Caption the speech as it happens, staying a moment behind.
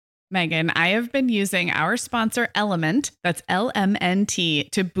Megan, I have been using our sponsor Element, that's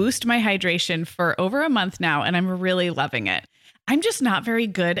LMNT, to boost my hydration for over a month now, and I'm really loving it. I'm just not very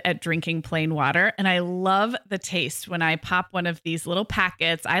good at drinking plain water, and I love the taste when I pop one of these little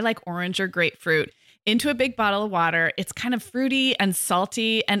packets. I like orange or grapefruit into a big bottle of water. It's kind of fruity and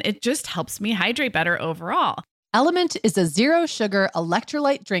salty, and it just helps me hydrate better overall. Element is a zero-sugar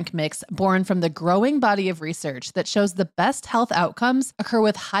electrolyte drink mix born from the growing body of research that shows the best health outcomes occur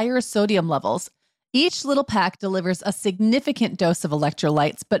with higher sodium levels. Each little pack delivers a significant dose of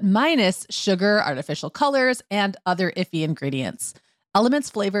electrolytes, but minus sugar, artificial colors, and other iffy ingredients. Element's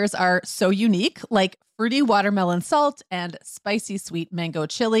flavors are so unique, like fruity watermelon salt and spicy sweet mango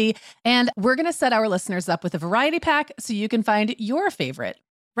chili. And we're going to set our listeners up with a variety pack so you can find your favorite.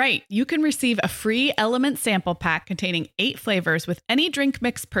 Right. You can receive a free Element sample pack containing 8 flavors with any drink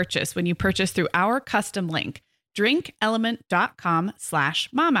mix purchase when you purchase through our custom link,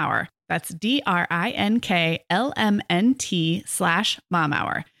 drinkelement.com/momhour. That's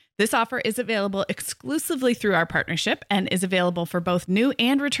DRINKLMNT/momhour. This is available exclusively through our partnership and is available for both new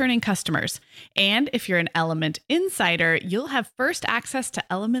and returning customers. And if you're an Element insider, you'll have first access to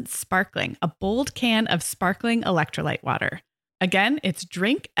Element Sparkling, a bold can of sparkling electrolyte water. Again, it's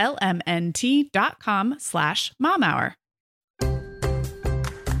drinklmnt.com/momhour.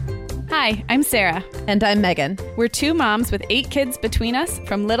 Hi, I'm Sarah. And I'm Megan. We're 2 moms with 8 kids between us,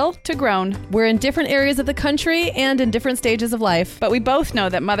 from little to grown. We're in different areas of the country and in different stages of life. But we both know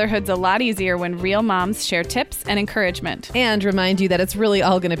that motherhood's a lot easier when real moms share tips and encouragement. And remind you that it's really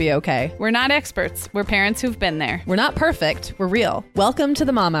all going to be okay. We're not experts. We're parents who've been there. We're not perfect. We're real. Welcome to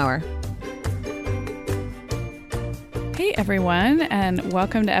the Mom Hour. Hey everyone, and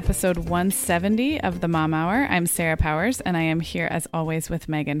welcome to episode 170 of the Mom Hour. I'm Sarah Powers, and I am here as always with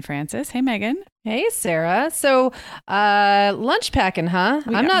Megan Francis. Hey Megan. Hey Sarah. So, lunch packing, huh?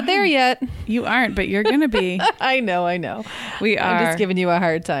 I'm not there yet. You aren't, but you're going to be. I know. We are. I'm just giving you a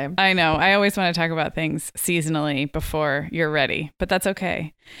hard time. I know. I always want to talk about things seasonally before you're ready, but that's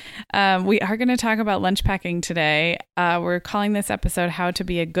okay. We are going to talk about lunch packing today. We're calling this episode How to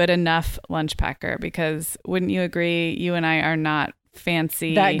Be a Good Enough Lunch Packer, because wouldn't you agree, you and I are not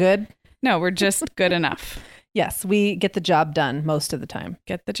fancy. That good? No, we're just good enough. Yes, we get the job done most of the time.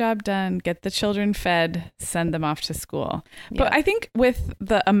 Get the job done, get the children fed, send them off to school. Yeah. But I think with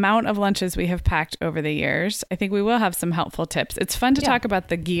the amount of lunches we have packed over the years, I think we will have some helpful tips. It's fun to talk about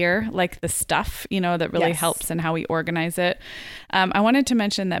the gear, like the stuff, that really helps and how we organize it. I wanted to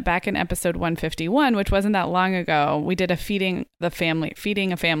mention that back in episode 151, which wasn't that long ago, we did a Feeding a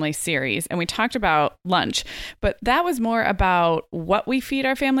Family series, and we talked about lunch. But that was more about what we feed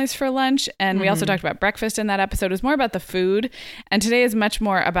our families for lunch. And we also talked about breakfast in that episode. Was more about the food, and today is much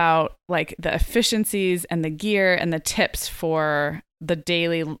more about like the efficiencies and the gear and the tips for the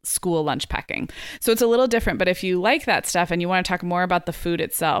daily school lunch packing. So it's a little different, but if you like that stuff and you want to talk more about the food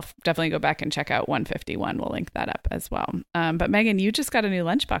itself, definitely go back and check out 151. We'll link that up as well. But Megan, you just got a new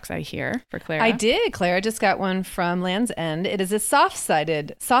lunchbox, I hear, for Clara. I did. Clara just got one from Land's End. It is a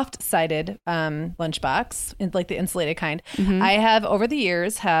soft-sided lunchbox, like the insulated kind. Mm-hmm. I have over the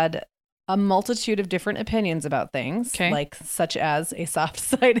years had a multitude of different opinions about things, like such as a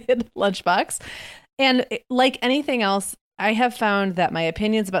soft-sided lunchbox. And like anything else, I have found that my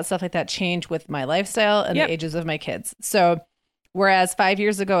opinions about stuff like that change with my lifestyle and the ages of my kids. So whereas 5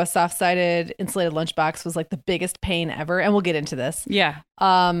 years ago, a soft-sided insulated lunchbox was like the biggest pain ever, and we'll get into this. Yeah.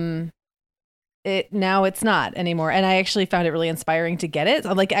 Now it's not anymore. And I actually found it really inspiring to get it.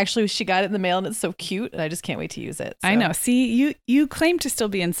 I'm like, actually, she got it in the mail and it's so cute, and I just can't wait to use it. So. I know. See, you claim to still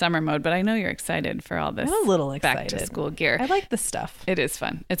be in summer mode, but I know you're excited for all this. I'm a little excited. Back to school gear. I like this stuff. It is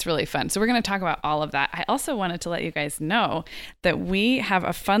fun. It's really fun. So we're going to talk about all of that. I also wanted to let you guys know that we have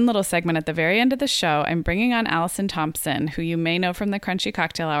a fun little segment at the very end of the show. I'm bringing on Allison Thompson, who you may know from the Crunchy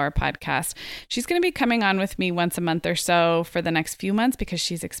Cocktail Hour podcast. She's going to be coming on with me once a month or so for the next few months because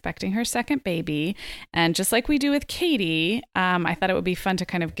she's expecting her second baby. And just like we do with Katie, I thought it would be fun to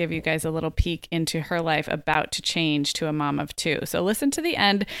kind of give you guys a little peek into her life about to change to a mom of 2. So listen to the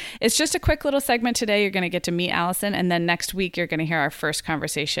end. It's just a quick little segment today. You're going to get to meet Allison. And then next week, you're going to hear our first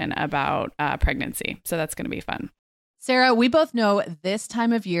conversation about pregnancy. So that's going to be fun. Sarah, we both know this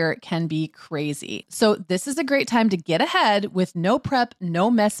time of year can be crazy. So this is a great time to get ahead with no prep,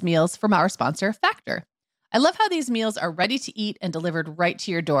 no mess meals from our sponsor, Factor. I love how these meals are ready to eat and delivered right to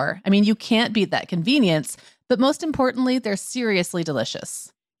your door. I mean, you can't beat that convenience, but most importantly, they're seriously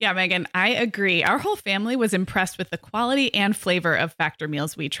delicious. Yeah, Megan, I agree. Our whole family was impressed with the quality and flavor of Factor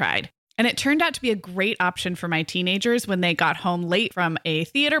meals we tried. And it turned out to be a great option for my teenagers when they got home late from a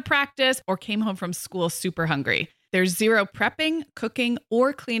theater practice or came home from school super hungry. There's zero prepping, cooking,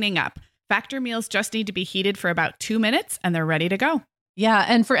 or cleaning up. Factor meals just need to be heated for about 2 minutes and they're ready to go. Yeah,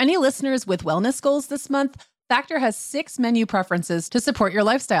 and for any listeners with wellness goals this month, Factor has 6 menu preferences to support your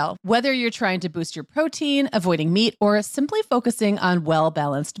lifestyle. Whether you're trying to boost your protein, avoiding meat, or simply focusing on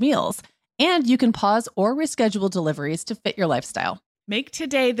well-balanced meals. And you can pause or reschedule deliveries to fit your lifestyle. Make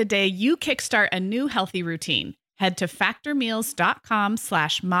today the day you kickstart a new healthy routine. Head to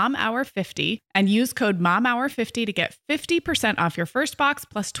factormeals.com/momhour50 and use code momhour50 to get 50% off your first box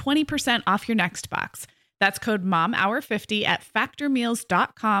plus 20% off your next box. That's code momhour50 at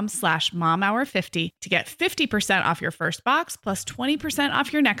factormeals.com/momhour50 to get 50% off your first box plus 20%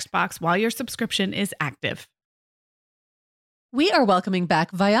 off your next box while your subscription is active. We are welcoming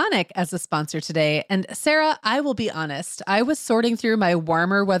back Vionic as a sponsor today. And Sarah, I will be honest, I was sorting through my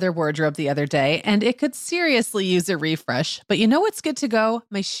warmer weather wardrobe the other day, and it could seriously use a refresh. But you know what's good to go?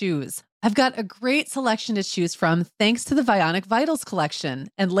 My shoes. I've got a great selection to choose from thanks to the Vionic Vitals collection.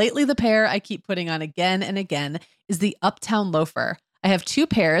 And lately, the pair I keep putting on again and again is the Uptown Loafer. I have 2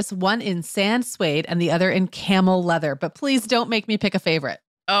 pairs, one in sand suede and the other in camel leather. But please don't make me pick a favorite.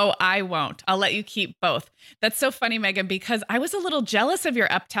 Oh, I won't. I'll let you keep both. That's so funny, Megan, because I was a little jealous of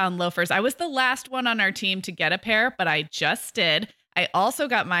your Uptown loafers. I was the last one on our team to get a pair, but I just did. I also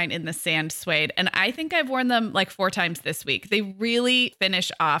got mine in the sand suede, and I think I've worn them like 4 times this week. They really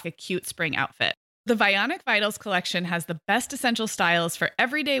finish off a cute spring outfit. The Vionic Vitals collection has the best essential styles for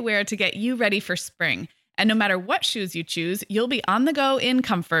everyday wear to get you ready for spring. And no matter what shoes you choose, you'll be on the go in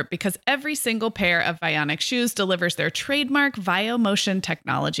comfort because every single pair of Vionic shoes delivers their trademark VioMotion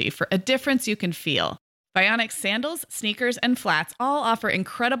technology for a difference you can feel. Vionic sandals, sneakers, and flats all offer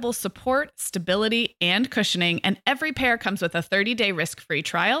incredible support, stability, and cushioning, and every pair comes with a 30-day risk-free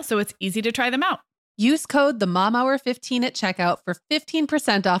trial, so it's easy to try them out. Use code TheMomHour15 at checkout for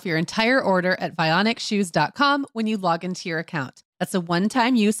 15% off your entire order at VionicShoes.com when you log into your account. That's a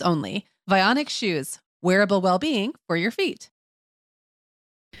one-time use only. Vionic Shoes. Wearable well-being for your feet.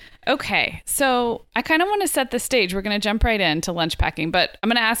 Okay, so I kind of want to set the stage. We're going to jump right into lunch packing, but I'm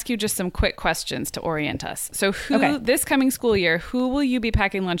going to ask you just some quick questions to orient us. So this coming school year, who will you be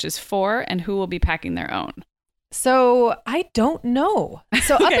packing lunches for and who will be packing their own? So I don't know.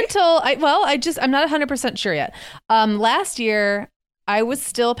 So up until I'm not 100% sure yet. Last year, I was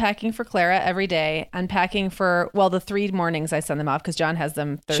still packing for Clara every day and packing for, the 3 mornings I send them off because John has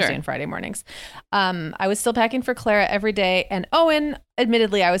them Thursday and Friday mornings. I was still packing for Clara every day. And Owen,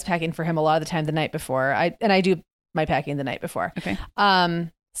 admittedly, I was packing for him a lot of the time the night before. I do my packing the night before. Okay.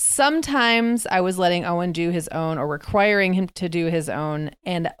 Sometimes I was letting Owen do his own or requiring him to do his own.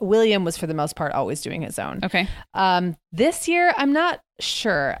 And William was, for the most part, always doing his own. Okay. This year, I'm not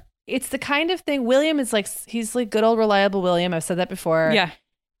sure. It's the kind of thing, William is he's like good old reliable William. I've said that before. Yeah.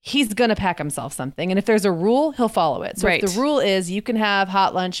 He's going to pack himself something. And if there's a rule, he'll follow it. So if the rule is you can have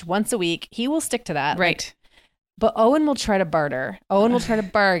hot lunch once a week, he will stick to that. Right. But Owen will try to barter. Owen will try to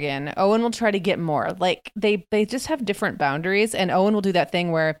bargain. Owen will try to get more. Like they just have different boundaries. And Owen will do that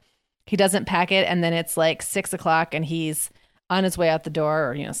thing where he doesn't pack it. And then it's like 6 o'clock and he's on his way out the door,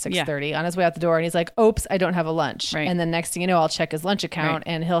 or 6:30 on his way out the door, and he's like, oops, I don't have a lunch. Right. And then next thing you know, I'll check his lunch account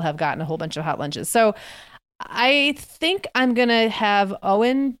and he'll have gotten a whole bunch of hot lunches. So I think I'm going to have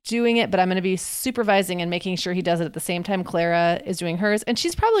Owen doing it, but I'm going to be supervising and making sure he does it at the same time Clara is doing hers. And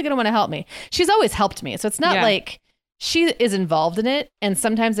she's probably going to want to help me. She's always helped me. So it's not like she is involved in it. And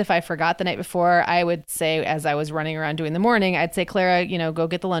sometimes if I forgot the night before, I would say, as I was running around doing the morning, I'd say, Clara, go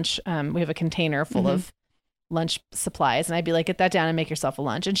get the lunch. We have a container full of lunch supplies, and I'd be like, get that down and make yourself a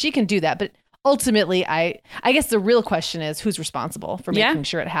lunch. And she can do that. But ultimately, I guess the real question is who's responsible for making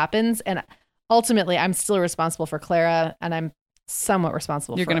sure it happens. And ultimately, I'm still responsible for Clara, and I'm somewhat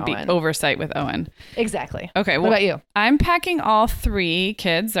responsible for Owen. You're going to be oversight with Owen. Exactly. Okay. What about you? I'm packing all 3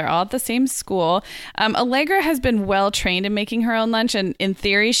 kids. They're all at the same school. Allegra has been well trained in making her own lunch, and in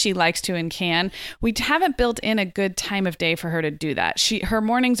theory, she likes to and can. We haven't built in a good time of day for her to do that. Her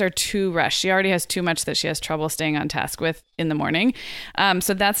mornings are too rushed. She already has too much that she has trouble staying on task with in the morning.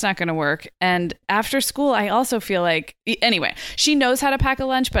 So that's not going to work. And after school, I also feel like, anyway, she knows how to pack a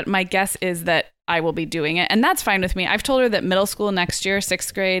lunch, but my guess is that I will be doing it. And that's fine with me. I've told her that middle school next year,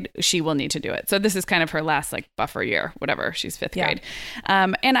 6th grade, she will need to do it. So this is kind of her last buffer year, whatever. She's 5th grade.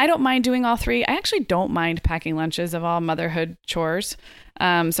 And I don't mind doing all 3. I actually don't mind packing lunches of all motherhood chores. So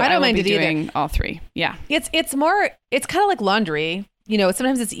I don't mind doing all 3. Yeah. It's kind of like laundry.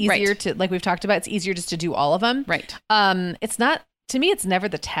 Sometimes it's easier to, like we've talked about, it's easier just to do all of them. Right. It's not, to me, it's never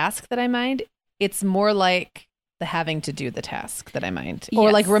the task that I mind. It's more like the having to do the task that I mind,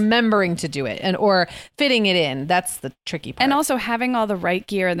 or like remembering to do it or fitting it in. That's the tricky part. And also having all the right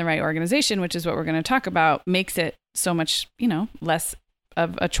gear and the right organization, which is what we're going to talk about, makes it so much, less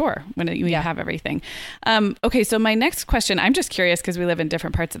of a chore when you have everything. Okay, so my next question, I'm just curious because we live in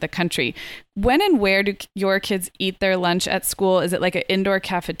different parts of the country. When and where do your kids eat their lunch at school? Is it like an indoor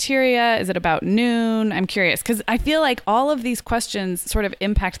cafeteria? Is it about noon? I'm curious because I feel like all of these questions sort of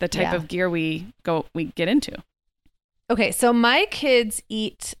impact the type of gear we get into. Okay, so my kids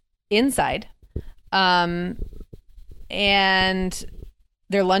eat inside, and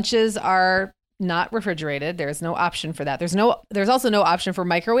their lunches are not refrigerated. There's no option for that. There's also no option for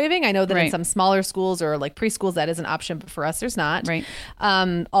microwaving. I know that in some smaller schools or like preschools that is an option, but for us there's not. Right.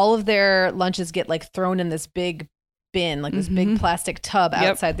 All of their lunches get like thrown in this big bin, like this big plastic tub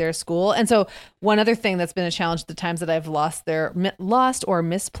outside their school. And so one other thing that's been a challenge, the times that I've lost or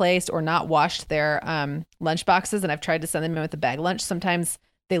misplaced or not washed their lunch boxes, and I've tried to send them in with a bag lunch, sometimes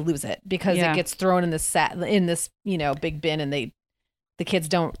they lose it because it gets thrown in this big bin, and the kids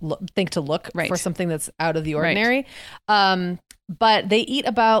don't think to look for something that's out of the ordinary. Right. But they eat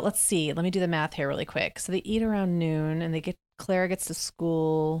about, let me do the math here really quick. So they eat around noon, and Clara gets to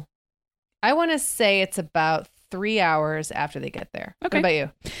school. I want to say it's about 3 hours after they get there. Okay. What about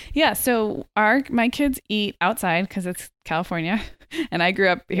you? Yeah. So my kids eat outside because it's California, and I grew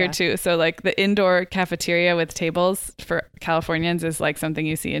up here too. So like the indoor cafeteria with tables for Californians is like something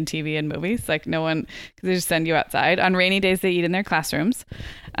you see in TV and movies. Like because they just send you outside. On rainy days, they eat in their classrooms,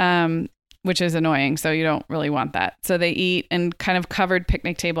 which is annoying. So you don't really want that. So they eat in kind of covered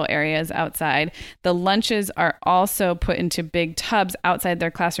picnic table areas outside. The lunches are also put into big tubs outside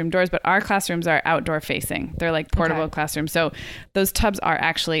their classroom doors, but our classrooms are outdoor facing. They're like portable classrooms. So those tubs are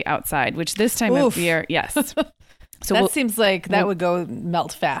actually outside, which this time of year, yes. So that seems like that would go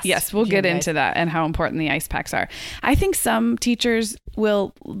melt fast. Yes, we'll get into that and how important the ice packs are. I think some teachers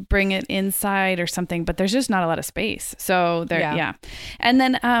will bring it inside or something, but there's just not a lot of space. So And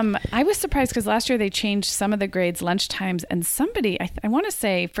then I was surprised because last year they changed some of the grades' lunch times, and somebody, I want to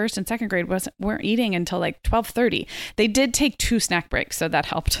say first and second grade weren't eating until like 12:30. They did take 2 snack breaks, so that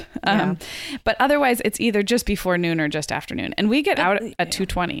helped. But otherwise, it's either just before noon or just afternoon, and we get out at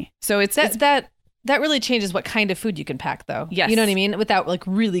 2:20. So it's that really changes what kind of food you can pack, though. Yes. You know what I mean? Without like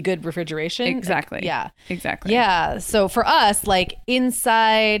really good refrigeration. Exactly. Exactly. Yeah. So for us, like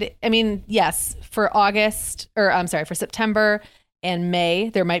inside, I mean, yes, for September and May,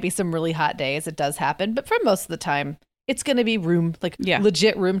 there might be some really hot days. It does happen. But for most of the time, it's going to be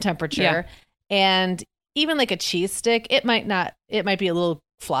legit room temperature. Yeah. And even like a cheese stick, it might be a little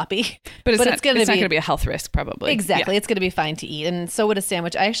floppy, but it's not going to be a health risk, probably. Exactly. It's going to be fine to eat. And so would a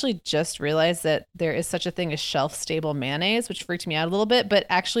sandwich. I actually just realized that there is such a thing as shelf stable mayonnaise, which freaked me out a little bit, but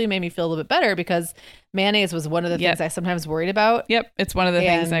actually made me feel a little bit better because mayonnaise was one of the things I sometimes worried about. Yep. It's one of the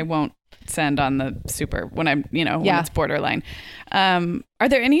things I won't send on the super when I'm, when it's borderline. Are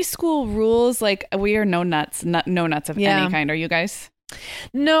there any school rules? Like we are no nuts of any kind. Are you guys?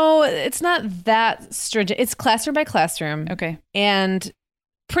 No, it's not that stringent. It's classroom by classroom. Okay. And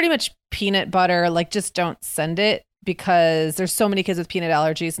pretty much peanut butter, like just don't send it because there's so many kids with peanut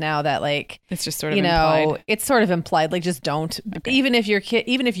allergies now that like it's just sort of implied. It's sort of implied, like just don't. Okay. Even if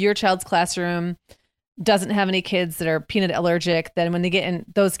your child's classroom doesn't have any kids that are peanut allergic, then when they get in,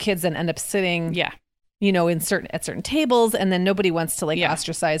 those kids then end up sitting at certain tables, and then nobody wants to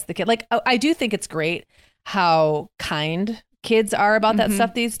ostracize the kid. Like I do think it's great how kind kids are about that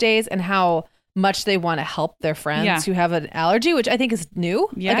stuff these days, and how much they want to help their friends who have an allergy, which I think is new.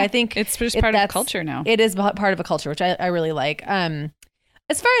 Yeah, like, I think it's just part of culture now. It is part of a culture, which I really like. As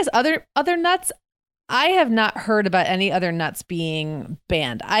far as other nuts, I have not heard about any other nuts being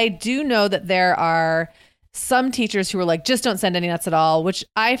banned. I do know that there are some teachers who are like, just don't send any nuts at all, which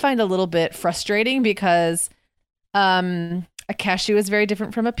I find a little bit frustrating because a cashew is very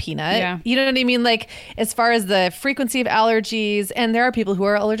different from a peanut. Yeah. You know what I mean? Like as far as the frequency of allergies, and there are people who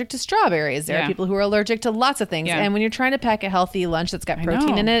are allergic to strawberries. There are people who are allergic to lots of things. Yeah. And when you're trying to pack a healthy lunch that's got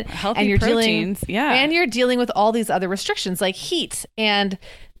protein in it, and you're dealing with all these other restrictions like heat, and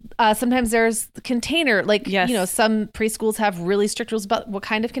sometimes there's the container, some preschools have really strict rules about what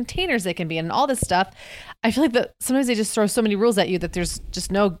kind of containers they can be in and all this stuff. I feel like that sometimes they just throw so many rules at you that there's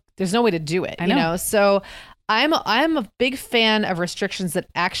no way to do it. So I'm a big fan of restrictions that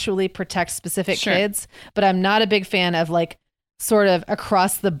actually protect specific kids, but I'm not a big fan of like sort of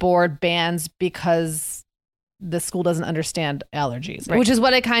across the board bans because the school doesn't understand allergies, which is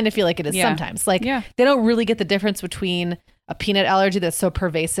what I kind of feel like it is sometimes. Like they don't really get the difference between a peanut allergy that's so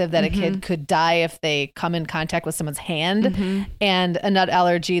pervasive that a kid could die if they come in contact with someone's hand, and a nut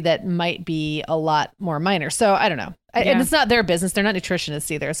allergy that might be a lot more minor. So I don't know. And it's not their business. They're not nutritionists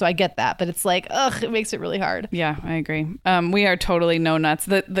either. So I get that. But it's like, it makes it really hard. Yeah, I agree. We are totally no nuts.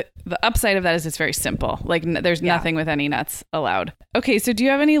 The upside of that is it's very simple. Like there's nothing with any nuts allowed. Okay, so do you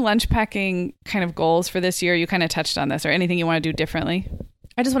have any lunch packing kind of goals for this year? You kind of touched on this, or anything you want to do differently?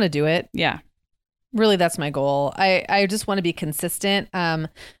 I just want to do it. Yeah. Really, that's my goal. I just want to be consistent.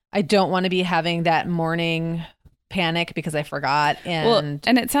 I don't want to be having that morning panic because I forgot. And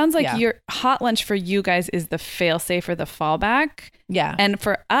it sounds like your hot lunch for you guys is the fail safe or the fallback. Yeah. And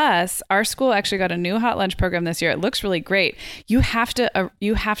for us, our school actually got a new hot lunch program this year. It looks really great. You have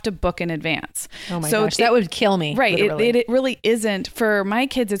to book in advance. Oh my gosh, that would kill me. Right. It really isn't. For my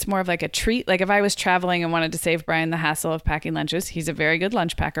kids, it's more of like a treat. Like if I was traveling and wanted to save Brian the hassle of packing lunches, he's a very good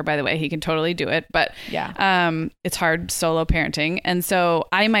lunch packer, by the way. He can totally do it. But it's hard solo parenting. And so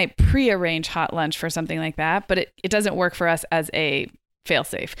I might prearrange hot lunch for something like that, but it doesn't work for us as a fail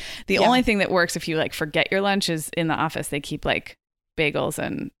safe. The only thing that works if you like forget your lunch is in the office, they keep like bagels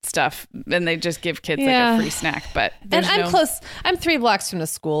and stuff, and they just give kids like a free snack. But I'm close. I'm 3 blocks from the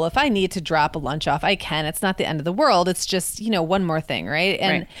school. If I need to drop a lunch off, I can. It's not the end of the world. It's just, one more thing, right?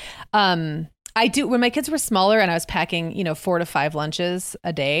 And I do, when my kids were smaller and I was packing, 4 to 5 lunches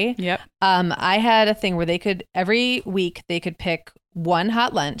a day. Yep. I had a thing where they could, every week they could pick one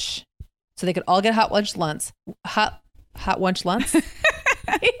hot lunch, so they could all get hot lunch once. Hot lunch once.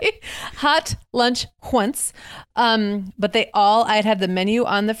 But I'd have the menu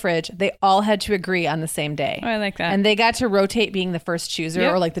on the fridge. They all had to agree on the same day. Oh, I like that. And they got to rotate being the first chooser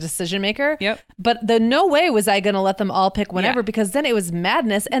or like the decision maker. Yep. But no way was I going to let them all pick whenever, because then it was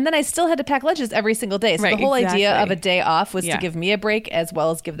madness. And then I still had to pack lunches every single day. So the whole idea of a day off was to give me a break as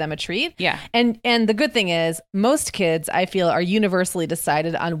well as give them a treat. Yeah. And the good thing is most kids, I feel, are universally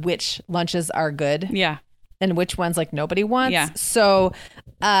decided on which lunches are good. Yeah. And which ones like nobody wants. Yeah. So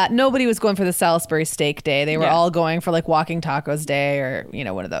nobody was going for the Salisbury steak day. They were all going for like walking tacos day, or,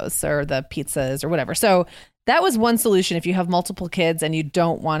 one of those, or the pizzas or whatever. So that was one solution. If you have multiple kids and you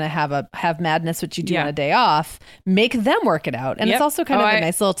don't want to have madness, which you do on a day off, make them work it out. And it's also kind of a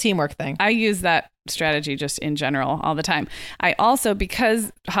nice little teamwork thing. I use that strategy just in general all the time. I also,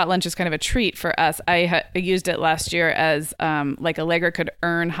 because hot lunch is kind of a treat for us, I used it last year as like Allegra could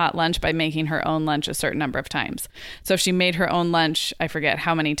earn hot lunch by making her own lunch a certain number of times. So if she made her own lunch, I forget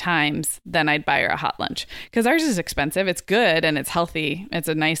how many times, then I'd buy her a hot lunch, because ours is expensive. It's good and it's healthy. It's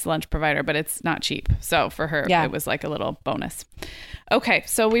a nice lunch provider, but it's not cheap. So for her, it was like a little bonus. Okay,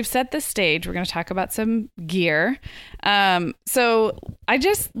 so we've set the stage. We're going to talk about some gear. So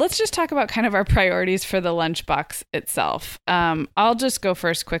let's just talk about kind of our priorities for the lunchbox itself. I'll just go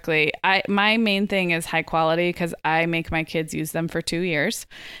first quickly. My main thing is high quality, because I make my kids use them for 2 years,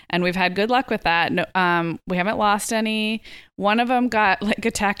 and we've had good luck with that. No, we haven't lost any. One of them got like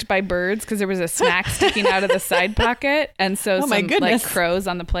attacked by birds because there was a snack sticking out of the side pocket, and so some like crows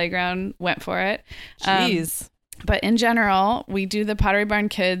on the playground went for it. Jeez. But in general, we do the Pottery Barn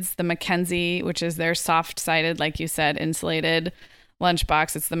Kids, the Mackenzie, which is their soft-sided, like you said, insulated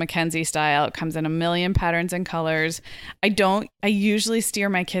lunchbox. It's the Mackenzie style. It comes in a million patterns and colors. I usually steer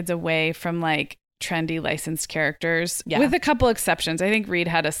my kids away from like trendy licensed characters, with a couple exceptions. I think Reed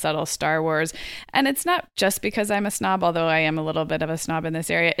had a subtle Star Wars, and it's not just because I'm a snob, although I am a little bit of a snob in this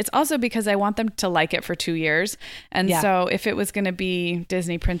area. It's also because I want them to like it for 2 years. And so if it was going to be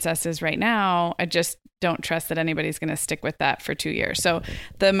Disney princesses right now, I just don't trust that anybody's going to stick with that for 2 years. So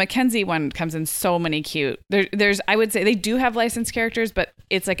the Mackenzie one comes in so many cute. There's, I would say they do have licensed characters, but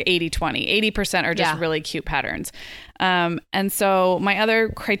it's like 80-20. 80% are just really cute patterns. And so my other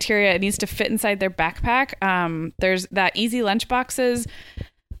criteria, it needs to fit inside their backpack. There's that Easy Lunchboxes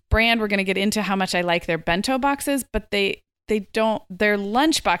brand. We're going to get into how much I like their bento boxes, but their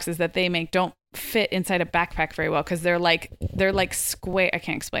lunch boxes that they make don't fit inside a backpack very well, because they're like square. I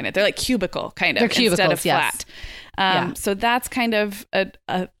can't explain it. They're like cubicle kind of instead of flat. So that's kind of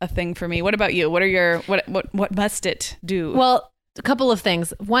a thing for me. What about you? What are your what must it do? Well, a couple of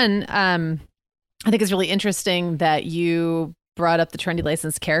things. One, I think it's really interesting that you brought up the trendy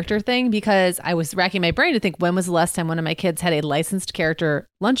licensed character thing, because I was racking my brain to think, when was the last time one of my kids had a licensed character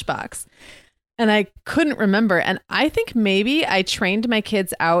lunchbox? And I couldn't remember. And I think maybe I trained my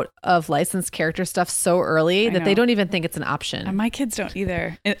kids out of licensed character stuff so early that they don't even think it's an option. And my kids don't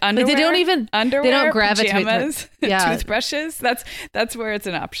either. Underwear, they don't even underwear. They don't gravitate. Pajamas, toothbrushes. That's where it's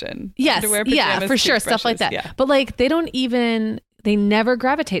an option. Yes, underwear, pajamas, for sure, stuff like that. Yeah. But like they never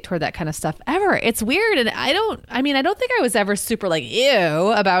gravitate toward that kind of stuff ever. It's weird, and I don't think I was ever super like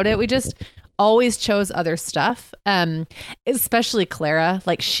ew about it. We just always chose other stuff. Especially Clara.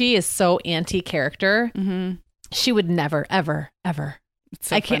 Like, she is so anti-character. Mm-hmm. She would never, ever, ever. It's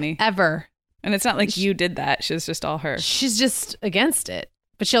so funny. Can't ever. And it's not like you did that. She's just all her. She's just against it.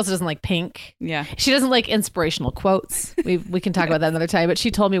 But she also doesn't like pink. Yeah. She doesn't like inspirational quotes. We can talk about that another time. But she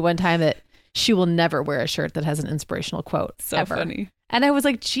told me one time that she will never wear a shirt that has an inspirational quote. So ever. Funny. And I was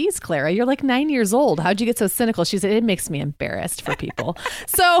like, geez, Clara, you're like 9 years old. How'd you get so cynical? She said, it makes me embarrassed for people.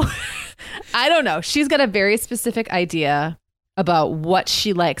 So I don't know. She's got a very specific idea about what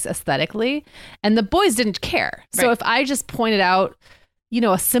she likes aesthetically. And the boys didn't care. So Right. if I just pointed out,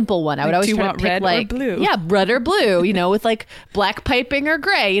 a simple one, I would Like, always do you try want to pick red or like blue? Yeah, red or blue, with like black piping or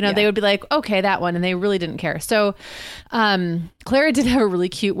gray. Yeah. They would be like, okay, that one. And they really didn't care. So Clara did have a really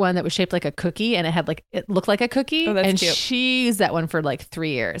cute one that was shaped like a cookie, and it looked like a cookie. Oh, that's and cute. she used that one for like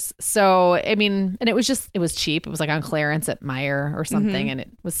 3 years. So, I mean, and it was cheap. It was like on clearance at Meijer or something. And it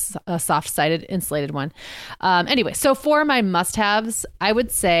was a soft-sided insulated one. Anyway, so for my must-haves, I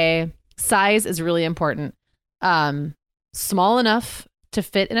would say size is really important. Small enough to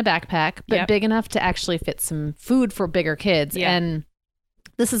fit in a backpack, but Yep. big enough to actually fit some food for bigger kids. Yeah. And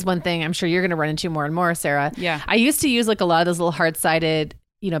this is one thing I'm sure you're going to run into more and more, Sarah. Yeah. I used to use like a lot of those little hard-sided,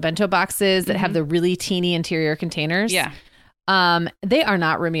 bento boxes that have the really teeny interior containers. Yeah. They are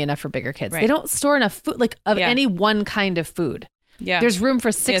not roomy enough for bigger kids. Right. They don't store enough food, like of Yeah. any one kind of food. Yeah. There's room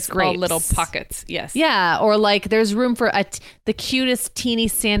for 6 it's grapes. called little pockets. Yes. Yeah, or like there's room for the cutest teeny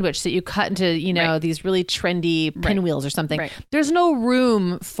sandwich that you cut into, Right. these really trendy pinwheels or something. Right. There's no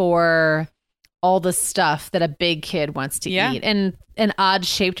room for all the stuff that a big kid wants to Yeah. eat. And odd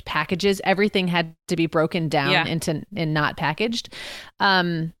shaped packages, everything had to be broken down Yeah. and not packaged.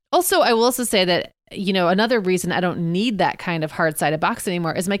 Also, I will also say that, another reason I don't need that kind of hard-sided box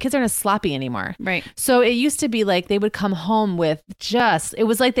anymore is my kids aren't as sloppy anymore. Right. So it used to be like they would come home with it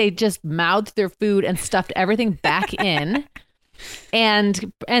was like they just mouthed their food and stuffed everything back in.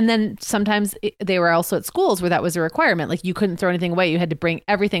 And then sometimes they were also at schools where that was a requirement. Like you couldn't throw anything away. You had to bring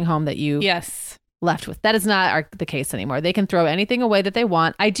everything home that you Yes. left with. That is not the case anymore. They can throw anything away that they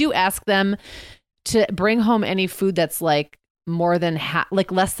want. I do ask them to bring home any food that's like more than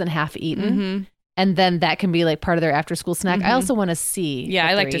less than half eaten. Mm-hmm. And then that can be like part of their after school snack. Mhm. I also want to see. Yeah,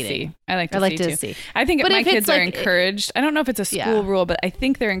 what I like they're to eating. see. I like to see too. see. I think But my if it's kids are like- encouraged. I don't know if it's a school Yeah. rule, but I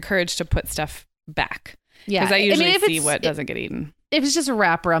think they're encouraged to put stuff back. Yeah. Because I usually if see it's- what doesn't get eaten. If it's just a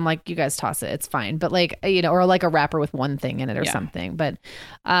wrapper, I'm like, you guys toss it. It's fine. But like, or like a wrapper with one thing in it or Yeah. something. But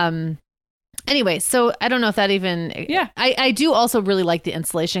anyway, so I don't know if that even. Yeah. I do also really like the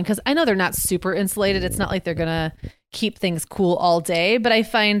insulation because I know they're not super insulated. It's not like they're going to keep things cool all day. But I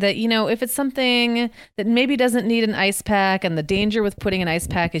find that, if it's something that maybe doesn't need an ice pack, and the danger with putting an ice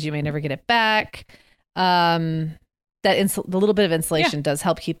pack is you may never get it back. The little bit of insulation does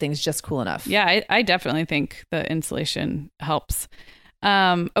help keep things just cool enough. Yeah, I definitely think the insulation helps.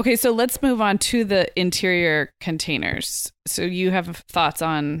 Okay, so let's move on to the interior containers. So you have thoughts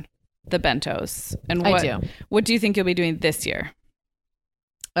on the bentos, and I do. What do you think you'll be doing this year?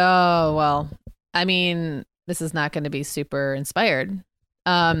 Oh, well, I mean, this is not going to be super inspired.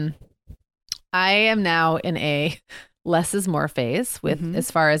 I am now in a less is more phase with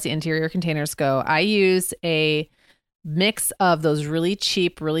as far as the interior containers go. I use a mix of those really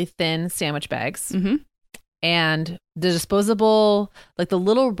cheap, really thin sandwich bags and the disposable, like the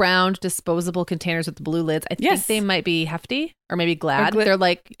little round disposable containers with the blue lids. I think they might be Hefty or maybe Glad. They're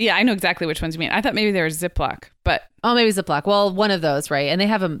like, yeah, I know exactly which ones you mean. I thought maybe they were Ziploc, but maybe Ziploc. Well, one of those, right? And they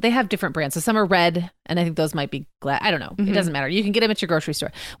have different brands. So some are red, and I think those might be Glad. I don't know. It doesn't matter. You can get them at your grocery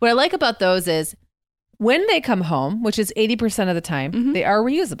store. What I like about those is when they come home, which is 80% of the time, they are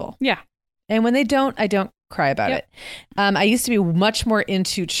reusable. Yeah. And when they don't, I don't cry about it. I used to be much more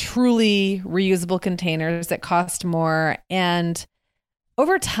into truly reusable containers that cost more. And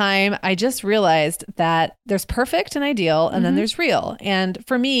over time, I just realized that there's perfect and ideal, and then there's real. And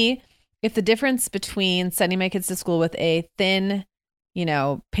for me, if the difference between sending my kids to school with a thin,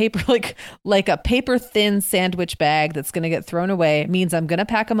 paper, like a paper thin sandwich bag that's going to get thrown away means I'm going to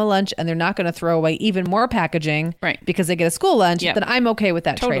pack them a lunch and they're not going to throw away even more packaging because they get a school lunch, then I'm okay with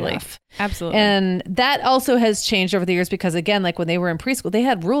that trade-off. Absolutely. And that also has changed over the years because, again, like when they were in preschool, they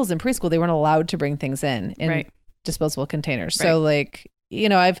had rules in preschool. They weren't allowed to bring things in disposable containers. Right. So like,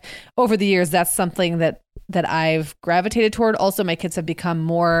 I've over the years, that's something that I've gravitated toward. Also, my kids have become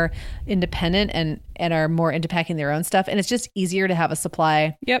more independent and are more into packing their own stuff. And it's just easier to have a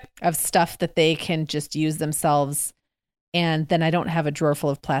supply of stuff that they can just use themselves. And then I don't have a drawer full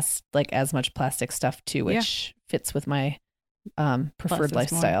of as much plastic stuff too, which fits with my preferred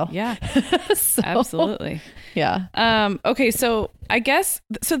lifestyle. More. Yeah, so, absolutely. Yeah. Okay. So I guess,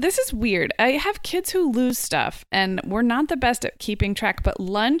 so this is weird. I have kids who lose stuff and we're not the best at keeping track, but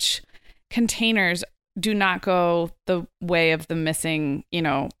lunch containers do not go the way of the missing,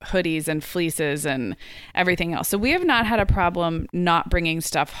 hoodies and fleeces and everything else. So we have not had a problem not bringing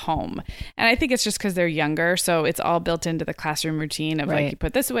stuff home. And I think it's just because they're younger. So it's all built into the classroom routine of like, you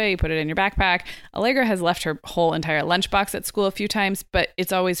put this away, you put it in your backpack. Allegra has left her whole entire lunchbox at school a few times, but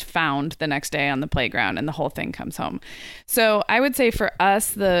it's always found the next day on the playground and the whole thing comes home. So I would say for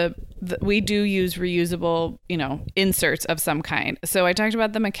us, we do use reusable, inserts of some kind. So I talked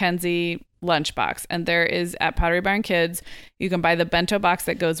about the Mackenzie lunchbox, and there is at Pottery Barn Kids, you can buy the bento box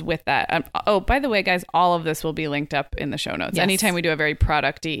that goes with that. By the way, guys, all of this will be linked up in the show notes. Yes. Anytime we do a very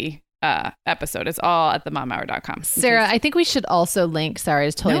product-y episode, it's all at themomhour.com. Sarah, I think we should also link, sorry, I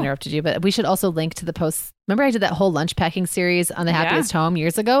just totally interrupted you, but we should also link to the posts. Remember I did that whole lunch packing series on the Happiest Home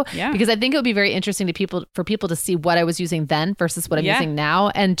years ago? Yeah. Because I think it would be very interesting for people to see what I was using then versus what I'm using now,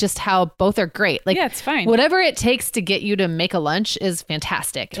 and just how both are great. Like, it's fine. Whatever it takes to get you to make a lunch is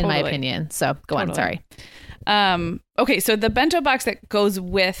fantastic, in my opinion. So go on, sorry. Okay, so the bento box that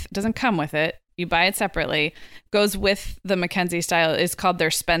doesn't come with it, you buy it separately, goes with the Mackenzie style, is called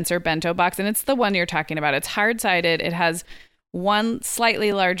their Spencer bento box, and it's the one you're talking about. It's hard-sided. It has one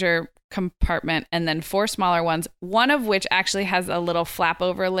slightly larger compartment and then 4 smaller ones, one of which actually has a little flap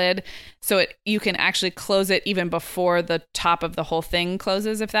over lid, so you can actually close it even before the top of the whole thing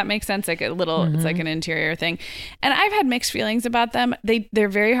closes, if that makes sense. Like a little, it's like an interior thing. And I've had mixed feelings about them. They're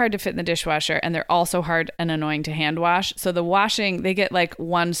very hard to fit in the dishwasher, and they're also hard and annoying to hand wash. So the washing, they get like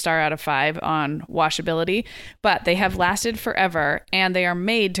 1 star out of 5 on washability, but they have lasted forever, and they are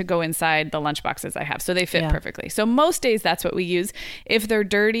made to go inside the lunch boxes I have, so they fit perfectly. So most days that's what we use. If they're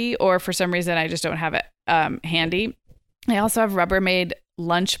dirty or for some reason I just don't have it handy, I also have Rubbermaid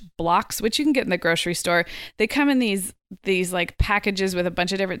lunch blocks, which you can get in the grocery store. They come in these like packages with a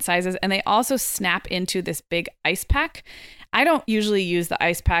bunch of different sizes, and they also snap into this big ice pack. I don't usually use the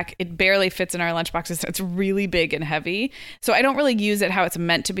ice pack. It barely fits in our lunch boxes. It's really big and heavy. So I don't really use it how it's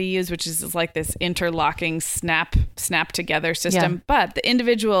meant to be used, which is like this interlocking snap together system. Yeah. But the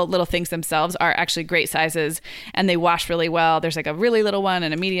individual little things themselves are actually great sizes, and they wash really well. There's like a really little one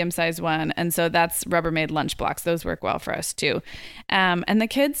and a medium sized one. And so that's Rubbermaid lunch blocks. Those work well for us too. And the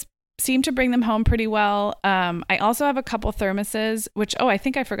kids seem to bring them home pretty well. I also have a couple thermoses, which, I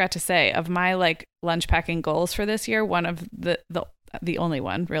think I forgot to say, of my like lunch packing goals for this year, one of the only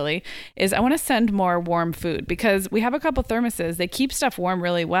one really, is I want to send more warm food, because we have a couple thermoses. They keep stuff warm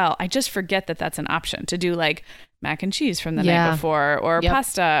really well. I just forget that that's an option to do, like mac and cheese from the night before, or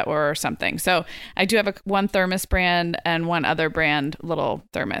pasta or something. So I do have one thermos brand and one other brand little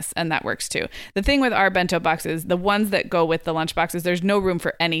thermos, and that works too. The thing with our bento boxes, the ones that go with the lunch boxes, there's no room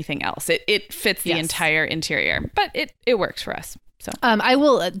for anything else. It fits the entire interior, but it works for us. So I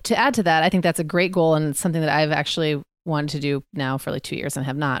will, to add to that, I think that's a great goal, and something that I've actually wanted to do now for like 2 years and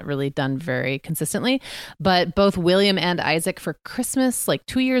have not really done very consistently. But both William and Isaac for Christmas, like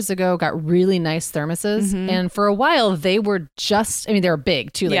 2 years ago, got really nice thermoses. Mm-hmm. And for a while they were they were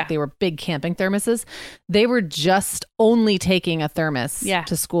big too. Like they were big camping thermoses. They were just only taking a thermos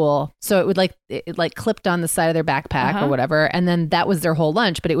to school. So it would it clipped on the side of their backpack or whatever. And then that was their whole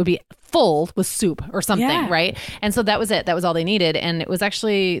lunch, but it would be full with soup or something, right? And so that was it. That was all they needed. And it was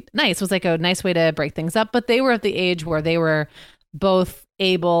actually nice. It was like a nice way to break things up. But they were at the age where they were both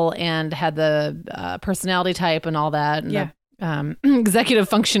able and had the personality type and all that. And the executive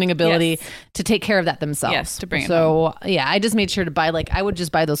functioning ability to take care of that themselves. Yes, to bring it home. I just made sure to buy, I would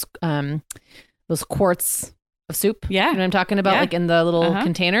just buy those quarts of soup. Yeah. You know what I'm talking about? Like in the little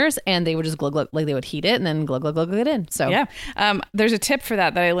containers, and they would just glug, like they would heat it and then glug it in. So there's a tip for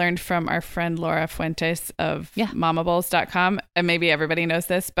that I learned from our friend Laura Fuentes of mamabowls.com. And maybe everybody knows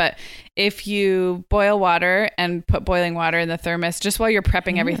this, but if you boil water and put boiling water in the thermos just while you're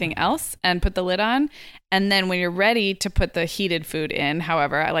prepping everything else and put the lid on, and then when you're ready to put the heated food in,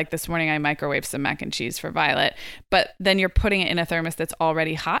 however, like this morning I microwaved some mac and cheese for Violet, but then you're putting it in a thermos that's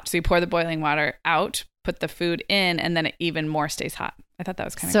already hot. So you pour the boiling water out, put the food in, and then it even more stays hot. I thought that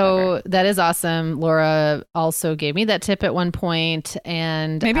was kind of clever. That is awesome. Laura also gave me that tip at one point,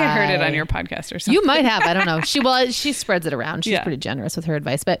 and maybe I heard it on your podcast or something. You might have. I don't know. She spreads it around. She's pretty generous with her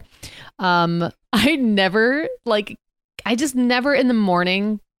advice, but I just never in the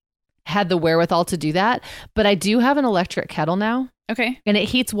morning had the wherewithal to do that. But I do have an electric kettle now. Okay. And it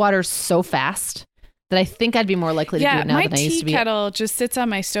heats water so fast that I think I'd be more likely to do it now than I used to be. My tea kettle just sits on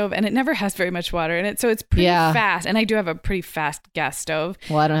my stove and it never has very much water in it. So it's pretty fast. And I do have a pretty fast gas stove.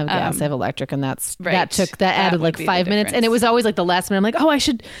 Well, I don't have gas. I have electric, and that added like 5 minutes. And it was always like the last minute. I'm like, oh, I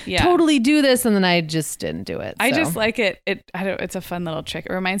should totally do this. And then I just didn't do it. I just like it. It's a fun little trick.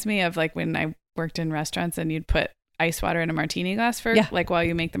 It reminds me of like when I worked in restaurants and you'd put ice water in a martini glass for like while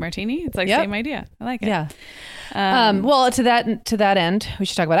you make the martini. It's like same idea. I like it. Yeah. Well, to that end, we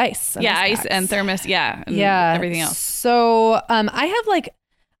should talk about ice. Ice and thermos. And everything else. So I have like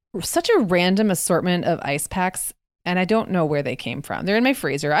such a random assortment of ice packs, and I don't know where they came from. They're in my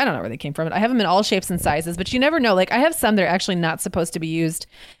freezer. I don't know where they came from. I have them in all shapes and sizes, but you never know. Like I have some that are actually not supposed to be used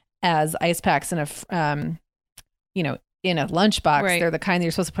as ice packs in a, in a lunchbox. Right. They're the kind that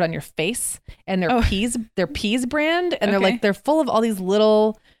you're supposed to put on your face, and they're Peas brand, and they're full of all these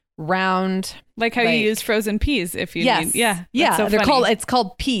little round, like how you use frozen peas if you need. So it's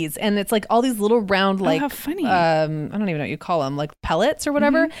called Peas, and it's like all these little round, like how funny. I don't even know what you call them, like pellets or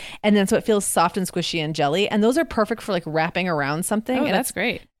whatever. And then so it feels soft and squishy and jelly, and those are perfect for like wrapping around something. Oh, and that's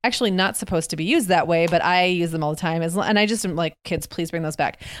great. Actually not supposed to be used that way, but I use them all the time. And I just am like, kids, please bring those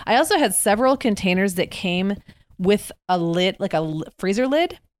back. I also had several containers that came with a lid, like a freezer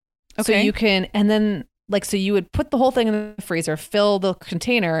lid. Okay. So you can, and then like, so you would put the whole thing in the freezer, fill the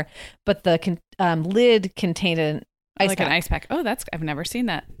container, but the lid contained an ice pack. An ice pack. Oh, I've never seen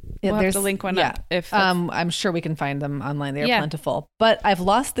that. We'll have to link one up. If I'm sure we can find them online. They are plentiful, but I've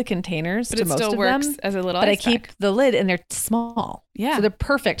lost the containers to most of them. But it still works as a little ice pack. But I keep the lid, and they're small. Yeah. So they're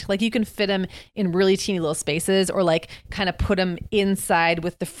perfect. Like you can fit them in really teeny little spaces, or like kind of put them inside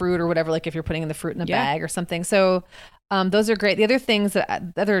with the fruit or whatever, like if you're putting in the fruit in a bag or something. So those are great.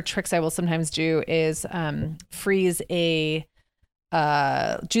 The other tricks I will sometimes do is freeze a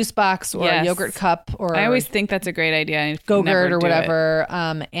juice box or a yogurt cup, or I always think that's a great idea. Go-Gurt or whatever.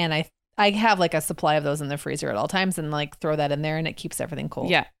 And I have like a supply of those in the freezer at all times, and like throw that in there, and it keeps everything cold.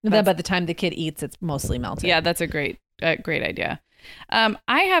 Yeah. And then by the time the kid eats, it's mostly melted. Yeah, that's a great idea.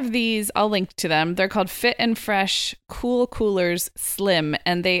 I have these, I'll link to them. They're called Fit and Fresh Cool Coolers Slim,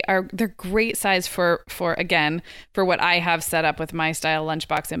 and they're great size for what I have set up with my style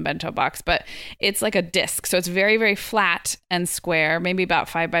lunchbox and bento box, but it's like a disc. So it's very, very flat and square, maybe about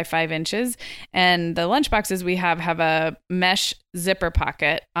 5 by 5 inches. And the lunchboxes we have a mesh zipper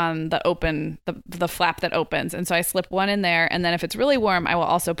pocket on the flap that opens. And so I slip one in there, and then if it's really warm, I will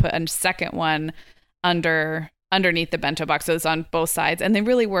also put a second one underneath the bento box, so it's on both sides, and they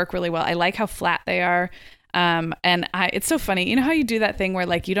really work really well. I like how flat they are. It's so funny. You know how you do that thing where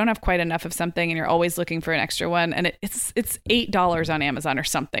like you don't have quite enough of something and you're always looking for an extra one, and it's $8 on Amazon or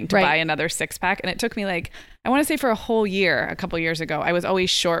something to buy another 6-pack. And it took me like, I want to say for a whole year, a couple years ago, I was always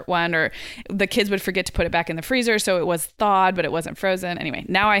short one, or the kids would forget to put it back in the freezer. So it was thawed, but it wasn't frozen. Anyway,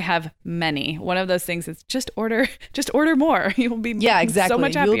 now I have many. One of those things is just order more. You'll be so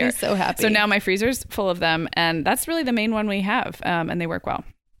much happier. You'll be so happy. So now my freezer's full of them, and that's really the main one we have. And they work well.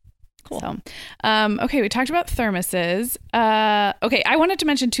 Cool. So, okay, we talked about thermoses. Okay, I wanted to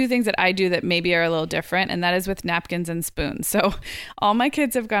mention 2 things that I do that maybe are a little different, and that is with napkins and spoons. So all my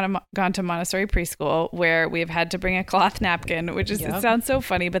kids have gone to Montessori preschool, where we have had to bring a cloth napkin, which is, it sounds so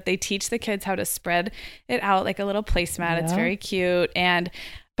funny, but they teach the kids how to spread it out like a little placemat. It's very cute.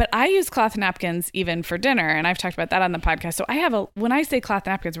 But I use cloth napkins even for dinner, and I've talked about that on the podcast. So when I say cloth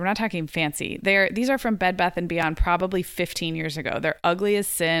napkins, we're not talking fancy. These are from Bed Bath & Beyond, probably 15 years ago. They're ugly as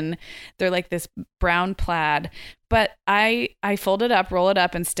sin. They're like this brown plaid. But I fold it up, roll it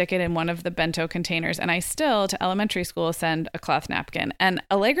up, and stick it in one of the bento containers. And I still, to elementary school, send a cloth napkin. And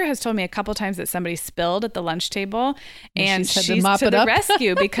Allegra has told me a couple times that somebody spilled at the lunch table, and she's to the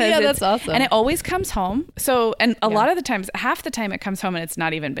rescue because that's awesome. And it always comes home. So, and a lot of the times, half the time it comes home and it's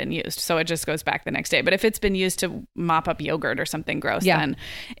not even been used. So it just goes back the next day. But if it's been used to mop up yogurt or something gross, then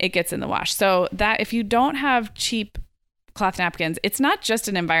it gets in the wash. So that if you don't have cheap cloth napkins, it's not just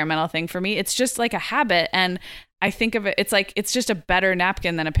an environmental thing for me. It's just like a habit. And I think of it, it's just a better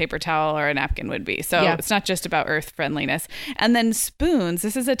napkin than a paper towel or a napkin would be. So it's not just about earth friendliness. And then spoons,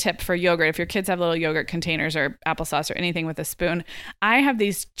 this is a tip for yogurt. If your kids have little yogurt containers or applesauce or anything with a spoon, I have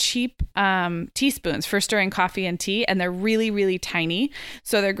these cheap teaspoons for stirring coffee and tea, and they're really, really tiny.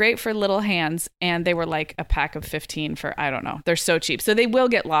 So they're great for little hands, and they were like a pack of 15 for, I don't know, they're so cheap. So they will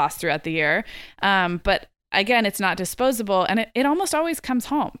get lost throughout the year. But again, it's not disposable, and it almost always comes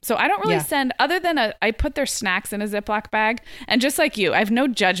home. So I don't really send, other than I put their snacks in a Ziploc bag. And just like you, I have no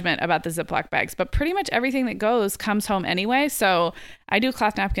judgment about the Ziploc bags, but pretty much everything that goes comes home anyway. So I do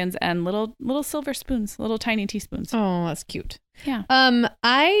cloth napkins and little silver spoons, little tiny teaspoons. Oh, that's cute. Yeah.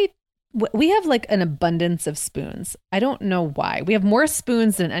 I We have like an abundance of spoons. I don't know why. We have more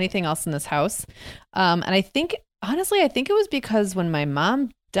spoons than anything else in this house. And I think, honestly, it was because when my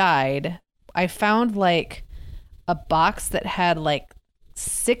mom died, I found like a box that had like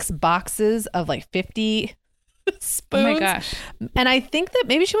 6 boxes of like 50 spoons. Oh my gosh. And I think that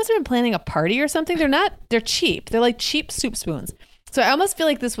maybe she must have been planning a party or something. They're cheap. They're like cheap soup spoons. So I almost feel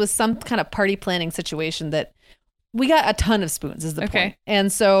like this was some kind of party planning situation that we got a ton of spoons is the point.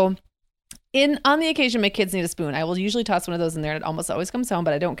 And so on the occasion my kids need a spoon, I will usually toss one of those in there and it almost always comes home,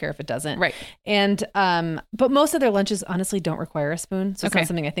 but I don't care if it doesn't. Right. And but most of their lunches honestly don't require a spoon. So it's not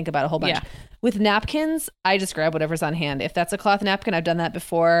something I think about a whole bunch. Yeah. With napkins, I just grab whatever's on hand. If that's a cloth napkin, I've done that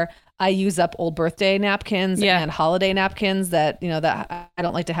before. I use up old birthday napkins and holiday napkins that I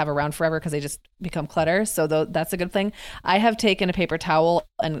don't like to have around forever because they just become clutter. So that's a good thing. I have taken a paper towel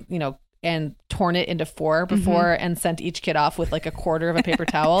and torn it into 4 before and sent each kid off with like a quarter of a paper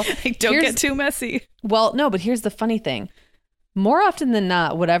towel. Don't get too messy. Well, no, but here's the funny thing. More often than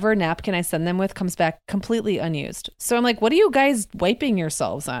not, whatever napkin I send them with comes back completely unused. So I'm like, what are you guys wiping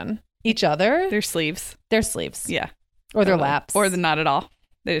yourselves on? Each other? Their sleeves. Yeah. Or their laps. Or not at all.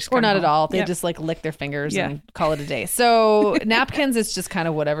 They just or not at all. They just like lick their fingers and call it a day. So napkins, it's just kind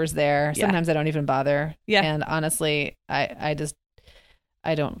of whatever's there. Sometimes I don't even bother. Yeah. And honestly, I try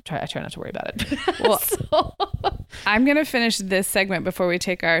not to worry about it. Well, I'm going to finish this segment before we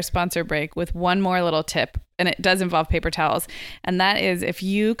take our sponsor break with one more little tip. And it does involve paper towels. And that is if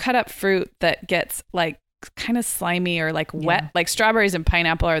you cut up fruit that gets like kind of slimy or like wet, like strawberries and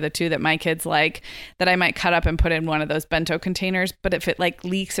pineapple are the 2 that my kids like, that I might cut up and put in one of those bento containers. But if it like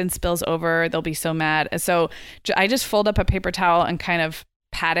leaks and spills over, they'll be so mad. So I just fold up a paper towel and kind of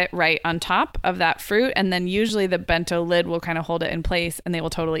pat it right on top of that fruit. And then usually the bento lid will kind of hold it in place and they will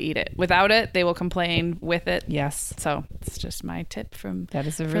totally eat it. Without it, they will complain. With it. Yes. So it's just my tip from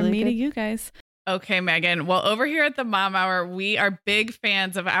me to you guys. Okay, Megan. Well, over here at the Mom Hour, we are big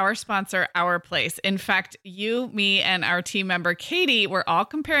fans of our sponsor, Our Place. In fact, you, me, and our team member, Katie, were all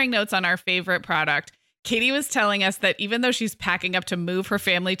comparing notes on our favorite product. Katie was telling us that even though she's packing up to move her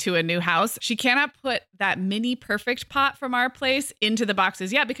family to a new house, she cannot put that mini perfect pot from Our Place into the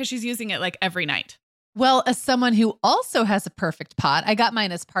boxes yet because she's using it like every night. Well, as someone who also has a perfect pot, I got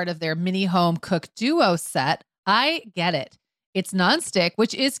mine as part of their mini home cook duo set. I get it. It's nonstick,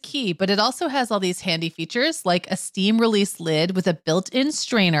 which is key, but it also has all these handy features like a steam release lid with a built-in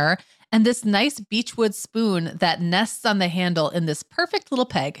strainer and this nice beechwood spoon that nests on the handle in this perfect little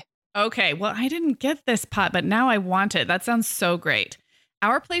peg. Okay, well, I didn't get this pot, but now I want it. That sounds so great.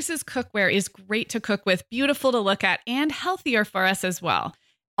 Our Place's cookware is great to cook with, beautiful to look at, and healthier for us as well.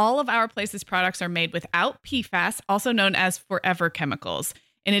 All of Our Place's products are made without PFAS, also known as forever chemicals.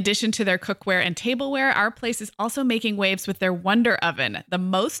 In addition to their cookware and tableware, Our Place is also making waves with their Wonder Oven, the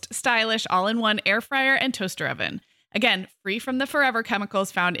most stylish all-in-one air fryer and toaster oven. Again, free from the forever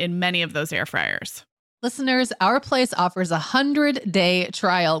chemicals found in many of those air fryers. Listeners, Our Place offers a 100-day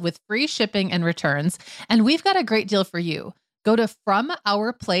trial with free shipping and returns, and we've got a great deal for you. Go to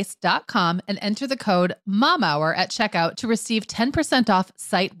FromOurPlace.com and enter the code MOMHOUR at checkout to receive 10% off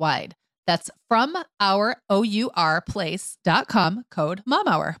site-wide. That's FromOurPlace.com, code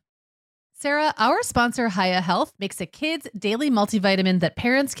MOMHOUR. Sarah, our sponsor, Hiya Health, makes a kids' daily multivitamin that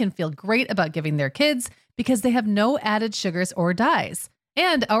parents can feel great about giving their kids because they have no added sugars or dyes.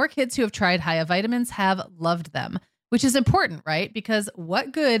 And our kids who have tried Hiya vitamins have loved them, which is important, right? Because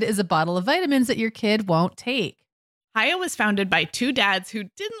what good is a bottle of vitamins that your kid won't take? Hiya was founded by 2 dads who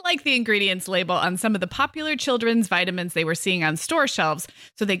didn't like the ingredients label on some of the popular children's vitamins they were seeing on store shelves,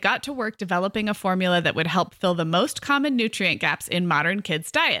 so they got to work developing a formula that would help fill the most common nutrient gaps in modern kids'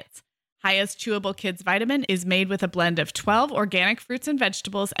 diets. Hiya's Chewable Kids Vitamin is made with a blend of 12 organic fruits and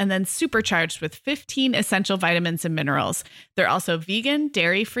vegetables and then supercharged with 15 essential vitamins and minerals. They're also vegan,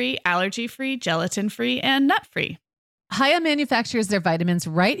 dairy-free, allergy-free, gelatin-free, and nut-free. Hiya manufactures their vitamins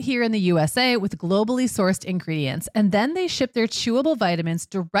right here in the USA with globally sourced ingredients, and then they ship their chewable vitamins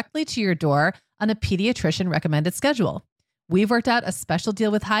directly to your door on a pediatrician recommended schedule. We've worked out a special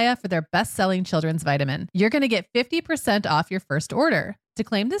deal with Hiya for their best-selling children's vitamin. You're going to get 50% off your first order. To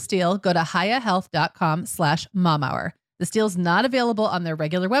claim this deal, go to hiyahealth.com/momhour. This deal's not available on their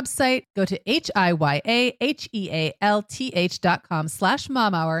regular website. Go to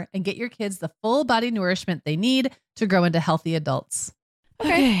hiyahealth.com/momhour and get your kids the full body nourishment they need to grow into healthy adults.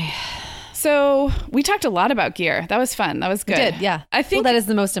 Okay. So we talked a lot about gear. That was fun. That was good. We did, yeah. I think that is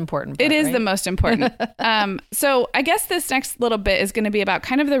the most important part, It is right? the most important. So I guess this next little bit is going to be about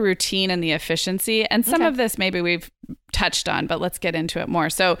kind of the routine and the efficiency. And some of this maybe we've touched on, but let's get into it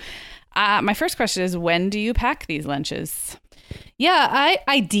more. So my first question is, when do you pack these lunches? Yeah,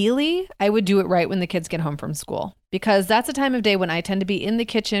 ideally I would do it right when the kids get home from school, because that's a time of day when I tend to be in the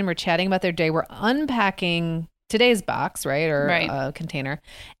kitchen. We're chatting about their day. We're unpacking today's box, right? Or a container.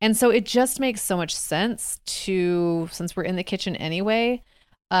 And so it just makes so much sense since we're in the kitchen anyway,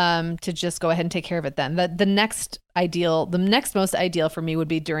 to just go ahead and take care of it then. The next most ideal for me would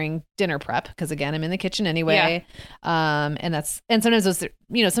be during dinner prep, because again, I'm in the kitchen anyway. Yeah. And sometimes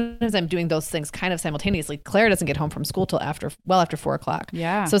sometimes I'm doing those things kind of simultaneously. Claire doesn't get home from school till after 4:00.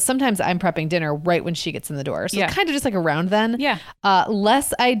 Yeah. So sometimes I'm prepping dinner right when she gets in the door. So kind of just like around then. Yeah.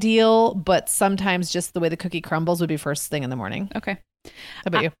 Less ideal, but sometimes just the way the cookie crumbles would be first thing in the morning. Okay. How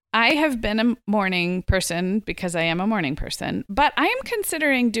about you? I have been a morning person because I am a morning person, but I am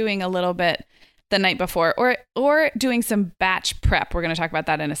considering doing a little bit the night before, or doing some batch prep. We're going to talk about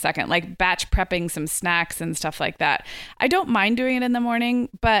that in a second, like batch prepping some snacks and stuff like that. I don't mind doing it in the morning,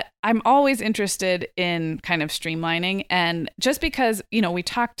 but I'm always interested in kind of streamlining. And just because, we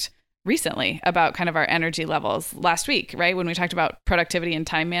talked recently about kind of our energy levels last week, right? When we talked about productivity and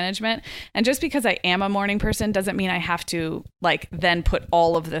time management. And just because I am a morning person doesn't mean I have to then put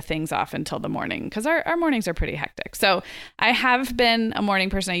all of the things off until the morning, because our mornings are pretty hectic. So I have been a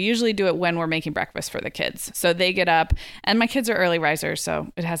morning person. I usually do it when we're making breakfast for the kids. So they get up, and my kids are early risers,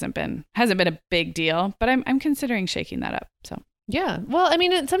 so it hasn't been a big deal, but I'm considering shaking that up. So yeah. Well, I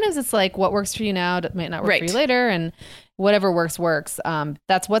mean, sometimes it's like what works for you now might not work for you later, and whatever works.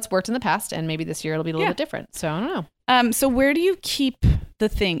 That's what's worked in the past, and maybe this year it'll be a little bit different. So I don't know. So where do you keep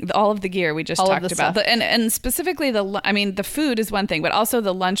all of the gear we just talked about? And specifically the food is one thing, but also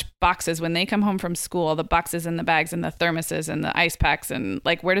the lunch boxes when they come home from school, the boxes and the bags and the thermoses and the ice packs, and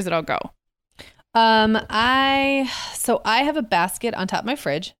where does it all go? I have a basket on top of my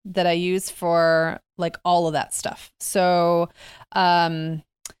fridge that I use for all of that stuff. So,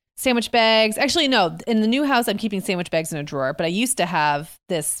 sandwich bags. Actually, no, in the new house, I'm keeping sandwich bags in a drawer, but I used to have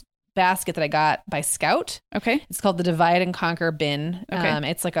this basket that I got by Scout. Okay. It's called the Divide and Conquer bin.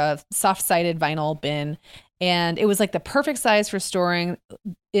 Okay. It's like a soft-sided vinyl bin. And it was the perfect size for storing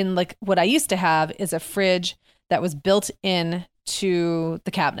in what I used to have is a fridge that was built in to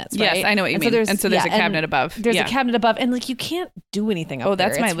the cabinets, right? Yes, I know what you mean. So there's a cabinet above. There's a cabinet above, and you can't do anything up there. Oh,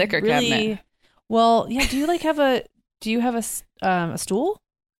 that's my liquor cabinet. Well, yeah. Do you have a stool?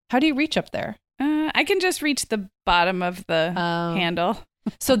 How do you reach up there? I can just reach the bottom of the handle.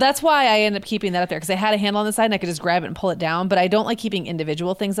 So that's why I end up keeping that up there, because I had a handle on the side and I could just grab it and pull it down. But I don't like keeping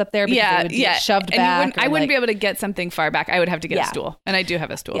individual things up there because they would get shoved back. I wouldn't be able to get something far back. I would have to get a stool, and I do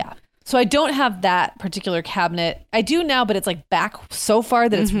have a stool. Yeah. So I don't have that particular cabinet. I do now, but it's back so far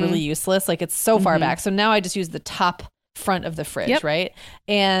that it's really useless. It's so far back. So now I just use the top front of the fridge, right?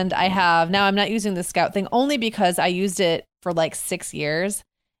 And now I'm not using the Scout thing only because I used it for 6 years.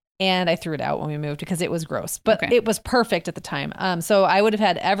 And I threw it out when we moved because it was gross, but it was perfect at the time. So I would have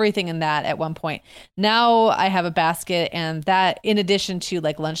had everything in that at one point. Now I have a basket, and that, in addition to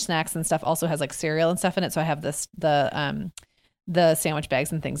lunch snacks and stuff, also has cereal and stuff in it. So I have the sandwich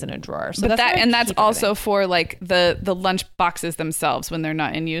bags and things in a drawer. So that's also for the lunch boxes themselves when they're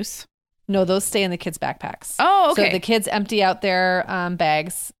not in use. No, those stay in the kids' backpacks. Oh, okay. So the kids empty out their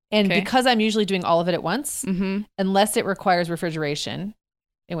bags, and because I'm usually doing all of it at once, unless it requires refrigeration,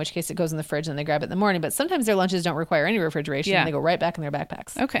 in which case it goes in the fridge and they grab it in the morning. But sometimes their lunches don't require any refrigeration and they go right back in their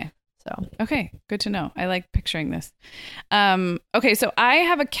backpacks. Okay. Okay. Good to know. I like picturing this. Okay. So I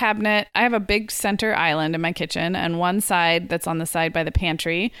have a cabinet. I have a big center island in my kitchen, and one side that's on the side by the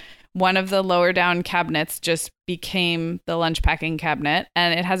pantry. One of the lower down cabinets just became the lunch packing cabinet,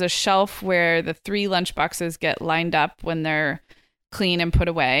 and it has a shelf where the 3 lunch boxes get lined up when they're clean and put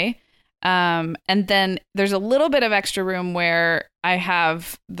away. And then there's a little bit of extra room where I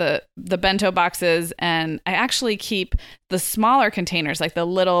have the bento boxes, and I actually keep the smaller containers, the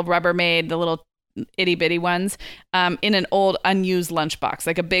little Rubbermaid, the little itty bitty ones, in an old unused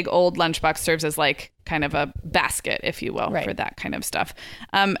lunchbox. A big old lunchbox serves as kind of a basket, if you will, for that kind of stuff.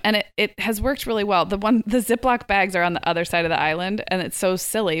 And it has worked really well. The Ziploc bags are on the other side of the island, and it's so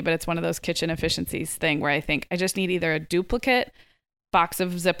silly, but it's one of those kitchen efficiencies thing where I think I just need either a duplicate box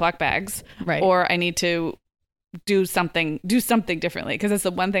of Ziploc bags, or I need to do something differently, because it's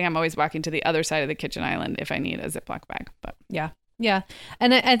the one thing I'm always walking to the other side of the kitchen island if I need a Ziploc bag. But yeah.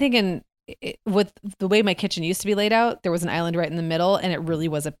 And I think with the way my kitchen used to be laid out, there was an island right in the middle, and it really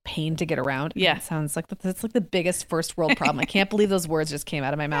was a pain to get around. Yeah, it sounds that's the biggest first world problem. I can't believe those words just came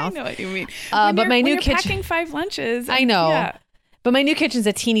out of my mouth. I know what you mean. But my new kitchen, packing 5 lunches. I know. Yeah. But my new kitchen's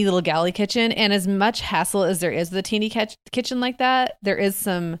a teeny little galley kitchen, and as much hassle as there is with a teeny kitchen like that, there is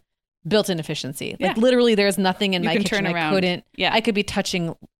some built-in efficiency. Literally, there's nothing in my kitchen I couldn't. Yeah, I could be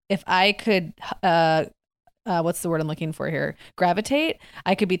touching. If I could what's the word I'm looking for here? Gravitate.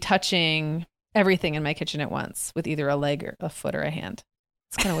 I could be touching everything in my kitchen at once with either a leg or a foot or a hand.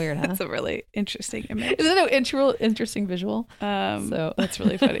 It's kind of weird, huh? That's a really interesting image. Isn't it an interesting visual? So that's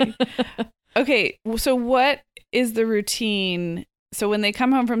really funny. Okay, so what is the routine? So when they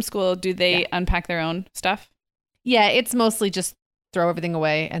come home from school, do they unpack their own stuff? Yeah, it's mostly just throw everything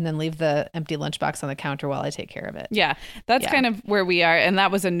away and then leave the empty lunchbox on the counter while I take care of it. Yeah, that's kind of where we are. And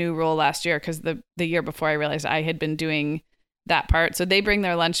that was a new rule last year because the year before I realized I had been doing that part. So they bring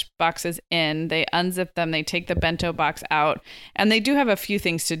their lunch boxes in, they unzip them, they take the bento box out, and they do have a few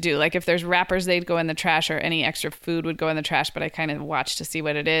things to do. Like if there's wrappers, they'd go in the trash, or any extra food would go in the trash, but I kind of watch to see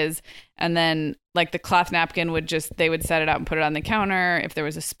what it is. And then like the cloth napkin they would set it out and put it on the counter if there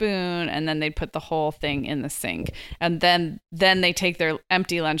was a spoon, and then they'd put the whole thing in the sink. And then they take their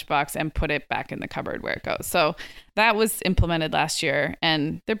empty lunchbox and put it back in the cupboard where it goes. So that was implemented last year,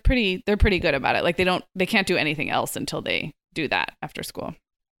 and they're pretty good about it. Like they can't do anything else until they do that after school.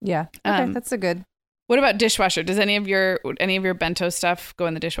 Yeah. Okay, that's a good. What about dishwasher? Does any of your bento stuff go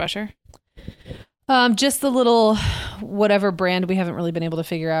in the dishwasher? Just the little whatever brand we haven't really been able to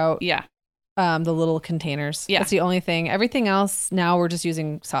figure out. Yeah. The little containers. Yeah. That's the only thing. Everything else now we're just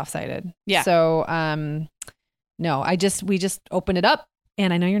using soft-sided. Yeah. So no, we just open it up,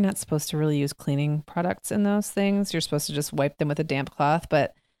 and I know you're not supposed to really use cleaning products in those things. You're supposed to just wipe them with a damp cloth,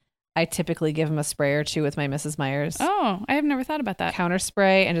 but I typically give them a spray or two with my Mrs. Meyer's. Oh, I have never thought about that. Counter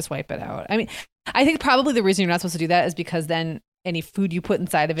spray and just wipe it out. I mean, I think probably the reason you're not supposed to do that is because then any food you put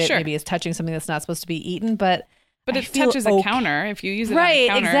inside of it maybe is touching something that's not supposed to be eaten. But it touches a counter if you use it on a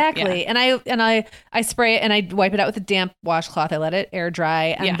counter. Exactly. Yeah. And I spray it and I wipe it out with a damp washcloth. I let it air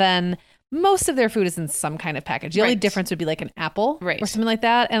dry, and then most of their food is in some kind of package. The only difference would be like an apple or something like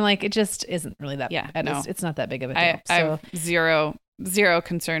that, and like it just isn't really that. Yeah, it's not that big of a deal. I have zero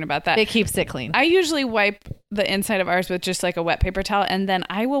concern about that. It keeps it clean. I usually wipe the inside of ours with just like a wet paper towel, and then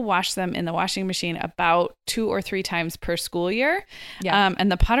I will wash them in the washing machine about 2 or 3 times per school year. Yeah.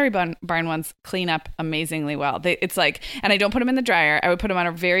 And the Pottery Barn ones clean up amazingly well. It's like, and I don't put them in the dryer. I would put them on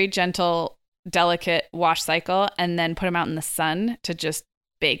a very gentle, delicate wash cycle, and then put them out in the sun to just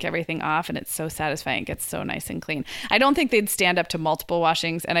bake everything off, and it's so satisfying. It gets so nice and clean. I don't think they'd stand up to multiple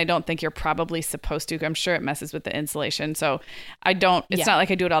washings, and I don't think you're probably supposed to. I'm sure it messes with the insulation, so it's not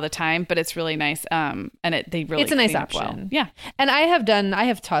like I do it all the time, but it's really nice. And it's a nice option. Well. Yeah. And I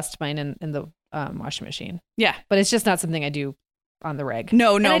have tossed mine in the washing machine. Yeah, but it's just not something I do on the reg.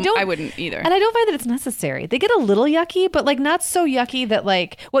 No, I wouldn't either. And I don't find that it's necessary. They get a little yucky, but like not so yucky that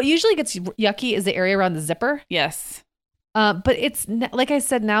like what usually gets yucky is the area around the zipper. Yes. But it's like I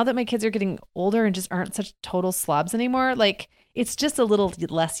said, now that my kids are getting older and just aren't such total slobs anymore, like it's just a little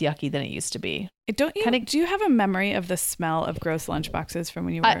less yucky than it used to be. Do you have a memory of the smell of gross lunchboxes from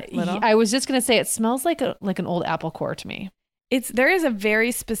when you were little? I was just gonna say it smells like an old apple core to me. There is a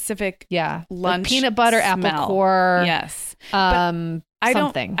very specific lunch like peanut butter smell. Apple core. Yes.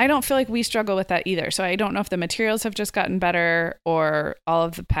 I don't feel like we struggle with that either. So I don't know if the materials have just gotten better or all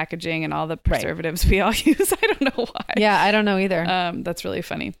of the packaging and all the preservatives we all use. I don't know why. Yeah, I don't know either. That's really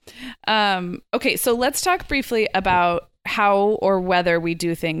funny. Okay, so let's talk briefly about how or whether we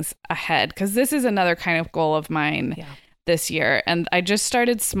do things ahead, because this is another kind of goal of mine this year. And I just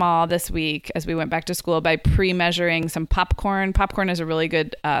started small this week as we went back to school by pre-measuring some popcorn. Popcorn is a really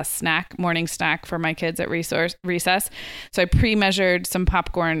good morning snack for my kids at recess. So I pre-measured some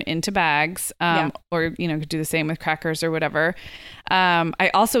popcorn into bags, or, could do the same with crackers or whatever. I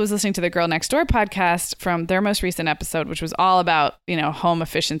also was listening to the Girl Next Door podcast from their most recent episode, which was all about, home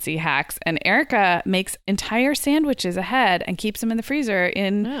efficiency hacks. And Erica makes entire sandwiches ahead and keeps them in the freezer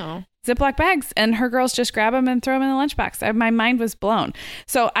in Ziploc bags, and her girls just grab them and throw them in the lunchbox. My mind was blown.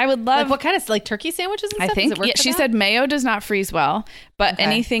 So I would love... Like what kind of, like turkey sandwiches and stuff? I think, she said mayo does not freeze well, but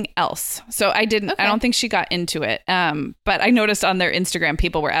anything else. So I don't think she got into it. But I noticed on their Instagram,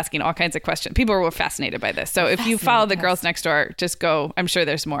 people were asking all kinds of questions. People were fascinated by this. So if you follow the Girls Next Door, just go. I'm sure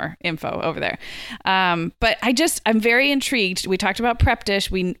there's more info over there. But I'm very intrigued. We talked about Prep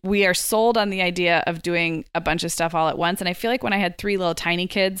Dish. We are sold on the idea of doing a bunch of stuff all at once. And I feel like when I had 3 little tiny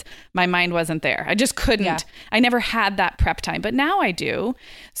kids, my mind wasn't there. I just couldn't. Yeah. I never had that prep time, but now I do.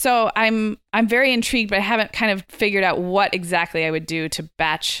 So I'm very intrigued, but I haven't kind of figured out what exactly I would do to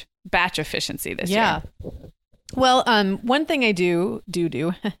batch efficiency this year. Well, one thing I do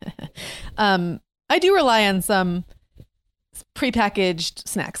I do rely on some prepackaged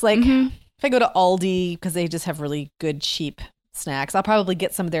snacks. Like if I go to Aldi, because they just have really good cheap snacks, I'll probably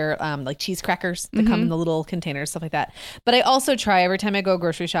get some of their like cheese crackers that come in the little containers, stuff like that. But I also try every time I go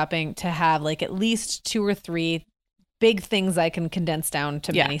grocery shopping to have like at least 2 or 3 big things I can condense down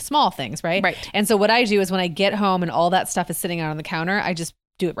to many small things, right? Right. And so what I do is when I get home and all that stuff is sitting out on the counter, I just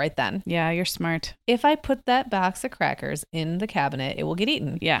do it right then. Yeah, you're smart. If I put that box of crackers in the cabinet, it will get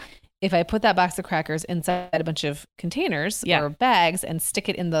eaten. Yeah. If I put that box of crackers inside a bunch of containers or bags and stick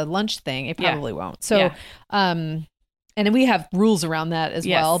it in the lunch thing, it probably won't. So, and we have rules around that as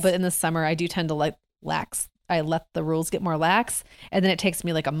well. But in the summer, I do tend to lax. I let the rules get more lax, and then it takes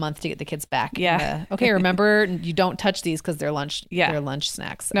me like a month to get the kids back. Yeah. Okay, remember, you don't touch these because they're lunch. They're lunch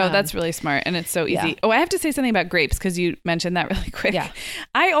snacks. No, that's really smart, and it's so easy. Yeah. Oh, I have to say something about grapes because you mentioned that really quick. Yeah.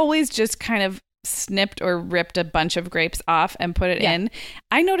 I always just kind of snipped or ripped a bunch of grapes off and put it in.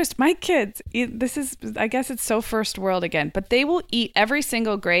 I noticed my kids, I guess it's so first world again, but they will eat every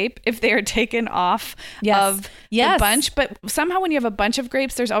single grape if they are taken off of the bunch. But somehow when you have a bunch of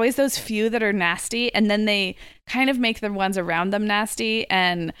grapes, there's always those few that are nasty, and then they kind of make the ones around them nasty.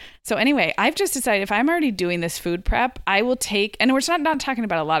 And so anyway, I've just decided if I'm already doing this food prep, I will take, and we're not talking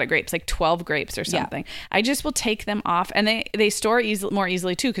about a lot of grapes, like 12 grapes or something. I just will take them off, and they store more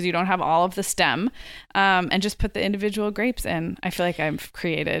easily too, because you don't have all of the stem, and just put the individual grapes in. I feel like I've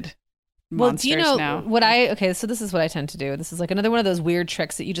created monsters now. So this is what I tend to do. This is like another one of those weird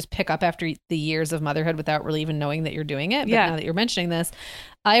tricks that you just pick up after the years of motherhood without really even knowing that you're doing it. But now that you're mentioning this,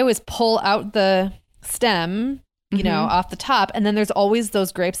 I always pull out the stem, off the top, and then there's always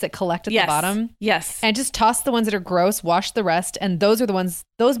those grapes that collect at the bottom. Yes. And just toss the ones that are gross, wash the rest, and those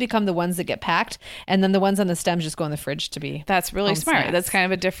become the ones that get packed, and then the ones on the stems just go in the fridge to be. That's really smart. Snacks. That's kind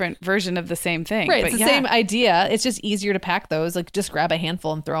of a different version of the same thing. Right. It's the same idea. It's just easier to pack those. Like just grab a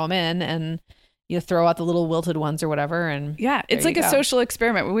handful and throw them in, and you throw out the little wilted ones or whatever. And it's like a social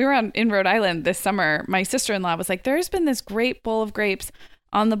experiment. When we were in Rhode Island this summer, my sister-in-law was like, there's been this great bowl of grapes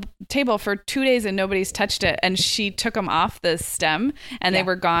on the table for 2 days and nobody's touched it. And she took them off the stem and they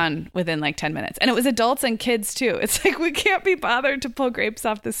were gone within like 10 minutes. And it was adults and kids too. It's like, we can't be bothered to pull grapes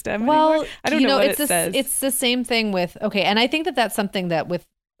off the stem anymore. I don't know what it says. It's the same thing with, and I think that that's something that with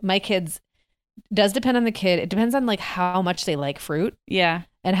my kids does depend on the kid. It depends on like how much they like fruit. Yeah.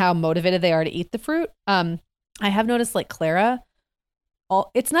 And how motivated they are to eat the fruit. I have noticed like Clara,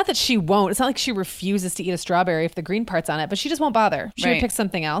 it's not that she won't. It's not like she refuses to eat a strawberry if the green part's on it, but she just won't bother. She would pick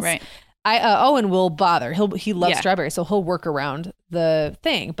something else. Right. Owen will bother. He loves strawberries, so he'll work around the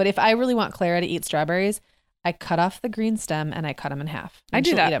thing. But if I really want Clara to eat strawberries, I cut off the green stem and I cut them in half. I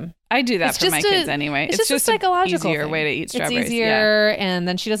do that. I do that for my kids anyway. It's just a psychological easier way to eat strawberries. It's easier, and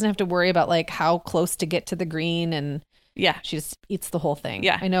then she doesn't have to worry about like how close to get to the green, and she just eats the whole thing.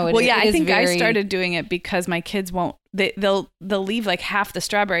 Yeah, I know. I think I started doing it because my kids won't. They'll leave like half the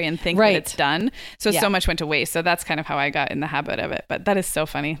strawberry and think that it's done. So much went to waste. So that's kind of how I got in the habit of it. But that is so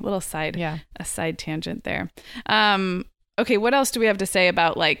funny. A side tangent there. Okay, what else do we have to say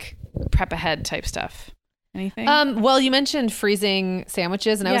about like prep ahead type stuff? Anything? Well, you mentioned freezing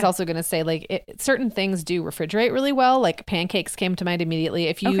sandwiches, and I was also going to say like certain things do refrigerate really well. Like pancakes came to mind immediately.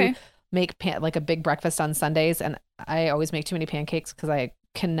 If you make like a big breakfast on Sundays, and I always make too many pancakes because I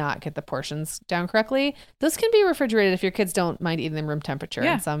cannot get the portions down correctly. Those can be refrigerated if your kids don't mind eating them room temperature,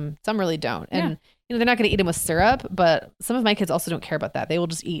 and some really don't. And they're not going to eat them with syrup, but some of my kids also don't care about that. They will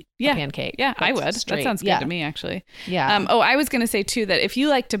just eat a pancake. Yeah, I would. Straight. That sounds good to me, actually. Yeah. I was going to say too that if you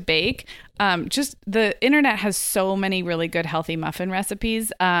like to bake, just the internet has so many really good healthy muffin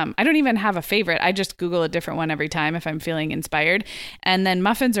recipes. I don't even have a favorite. I just Google a different one every time if I'm feeling inspired. And then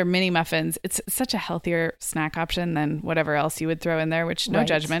muffins or mini muffins, it's such a healthier snack option than whatever else you would throw in there, which no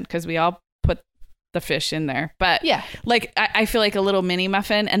judgment, because we all put the fish in there. But like I feel like a little mini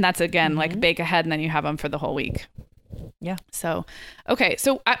muffin, and that's again like bake ahead and then you have them for the whole week. Yeah. So, okay.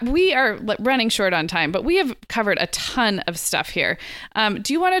 So we are running short on time, but we have covered a ton of stuff here.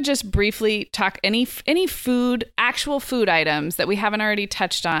 Do you want to just briefly talk any actual food items that we haven't already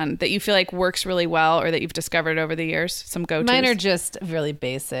touched on that you feel like works really well or that you've discovered over the years? Some go-tos? Mine are just really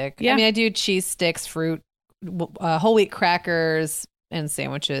basic. Yeah. I mean, I do cheese sticks, fruit, whole wheat crackers, and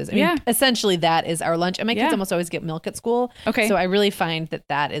sandwiches. I mean, essentially that is our lunch. And my kids almost always get milk at school. Okay. So I really find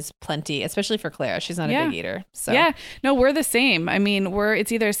that is plenty, especially for Clara. She's not a big eater. So no, we're the same. I mean,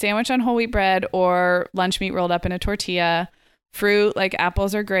 it's either a sandwich on whole wheat bread or lunch meat rolled up in a tortilla, fruit like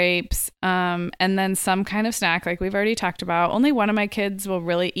apples or grapes, and then some kind of snack like we've already talked about. Only one of my kids will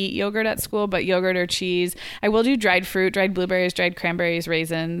really eat yogurt at school, but yogurt or cheese. I will do dried fruit, dried blueberries, dried cranberries,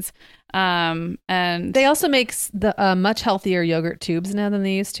 raisins. And they also make the much healthier yogurt tubes now than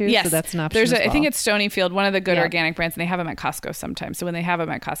they used to. Yes, so that's an option. I think it's Stonyfield, one of the good organic brands, and they have them at Costco sometimes. So when they have them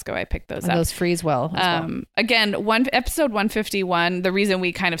at Costco, I pick those up. Those freeze well. Again, episode 151. The reason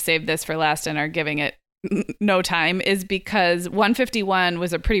we kind of saved this for last and are giving it no time is because 151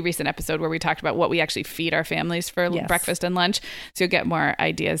 was a pretty recent episode where we talked about what we actually feed our families for breakfast and lunch. So you'll get more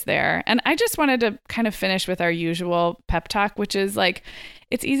ideas there. And I just wanted to kind of finish with our usual pep talk, which is like,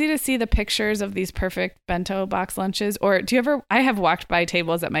 it's easy to see the pictures of these perfect bento box lunches. Or I have walked by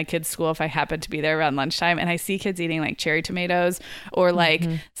tables at my kids' school if I happen to be there around lunchtime, and I see kids eating like cherry tomatoes or like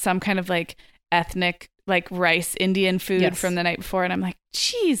some kind of like ethnic like rice Indian food from the night before. And I'm like,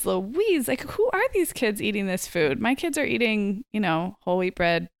 geez Louise, like who are these kids eating this food? My kids are eating, whole wheat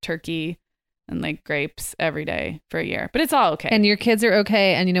bread, turkey, and like grapes every day for a year, but it's all okay. And your kids are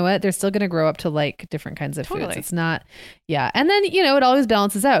okay. And you know what? They're still going to grow up to like different kinds of foods. It's not, And then, it always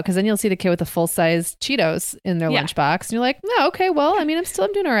balances out because then you'll see the kid with a full size Cheetos in their lunchbox and you're like, oh, okay, well, I mean,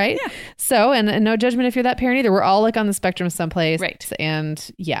 I'm doing all right. Yeah. So, and no judgment if you're that parent either. We're all like on the spectrum someplace. Right. And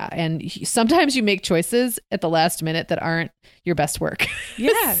sometimes you make choices at the last minute that aren't your best work.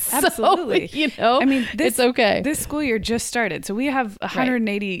 Yeah, absolutely. I mean, it's okay. This school year just started. So we have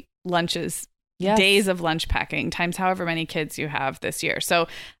 180 lunches. Days of lunch packing times however many kids you have this year. So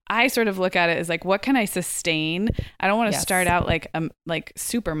I sort of look at it as like, what can I sustain? I don't want to start out like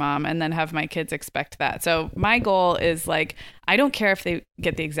super mom and then have my kids expect that. So my goal is like, I don't care if they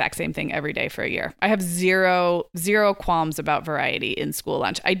get the exact same thing every day for a year. I have zero qualms about variety in school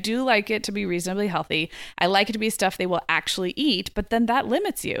lunch. I do like it to be reasonably healthy. I like it to be stuff they will actually eat, but then that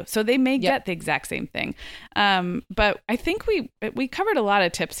limits you. So they may get the exact same thing. But I think we covered a lot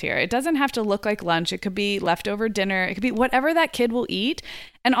of tips here. It doesn't have to look like lunch. It could be leftover dinner. It could be whatever that kid will eat.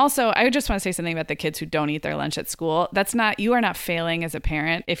 And also, I just want to say something about the kids who don't eat their lunch at school. You are not failing as a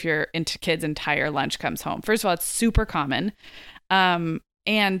parent if your kid's entire lunch comes home. First of all, it's super common.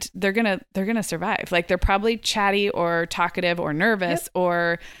 And they're gonna survive. Like they're probably chatty or talkative or nervous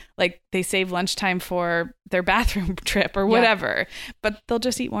or like they save lunchtime for their bathroom trip or whatever, but they'll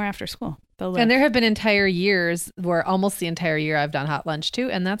just eat more after school. And there have been entire years where almost the entire year I've done hot lunch too.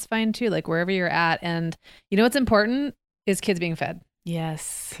 And that's fine too. Like wherever you're at. And what's important is kids being fed.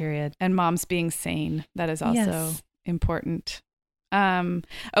 Yes. Period. And moms being sane. That is also important.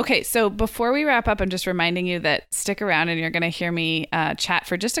 Okay, so before we wrap up, I'm just reminding you that stick around and you're going to hear me chat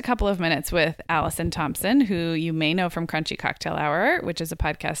for just a couple of minutes with Allison Thompson, who you may know from Crunchy Cocktail Hour, which is a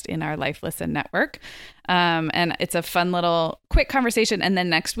podcast in our Life Listen network. And it's a fun little quick conversation. And then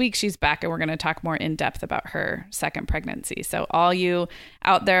next week she's back and we're going to talk more in depth about her second pregnancy. So all you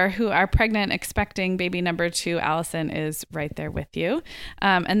out there who are pregnant, expecting baby number 2, Allison is right there with you.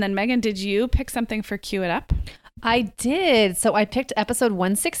 And then Megan, did you pick something for Cue It Up? I did. So I picked episode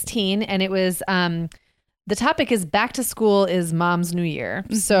 116 and it was, the topic is back to school is mom's new year.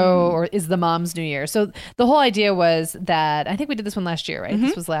 Or is the mom's new year. So the whole idea was that, I think we did this one last year, right?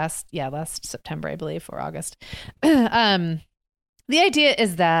 This was last September, I believe, or August. The idea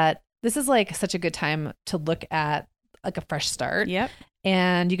is that this is like such a good time to look at like a fresh start. Yep.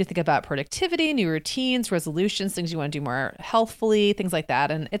 And you can think about productivity, new routines, resolutions, things you want to do more healthfully, things like that.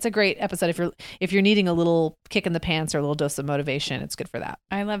 And it's a great episode if you're needing a little kick in the pants or a little dose of motivation. It's good for that.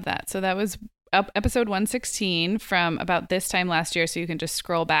 I love that. So that was episode 116 from about this time last year. So you can just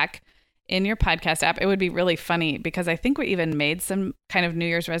scroll back in your podcast app. It would be really funny because I think we even made some kind of New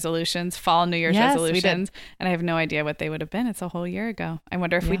Year's resolutions, fall New Year's resolutions. And I have no idea what they would have been. It's a whole year ago. I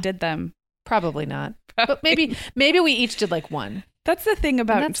wonder if we did them. Probably not. But maybe we each did like one. That's the thing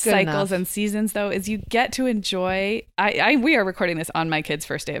about cycles and seasons, though, is you get to enjoy. We are recording this on my kid's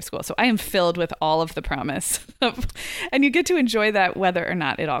first day of school, so I am filled with all of the promise, and you get to enjoy that whether or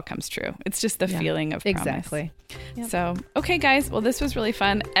not it all comes true. It's just the feeling of promise. Exactly. Yep. So, okay, guys. Well, this was really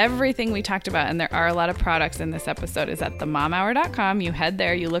fun. Everything we talked about, and there are a lot of products in this episode, is at themomhour.com. You head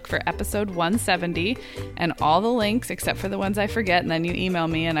there, you look for episode 170, and all the links, except for the ones I forget, and then you email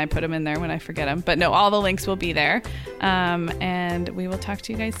me, and I put them in there when I forget them. But no, all the links will be there. And we will talk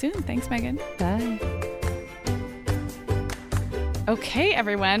to you guys soon. Thanks, Megan. Bye. Okay,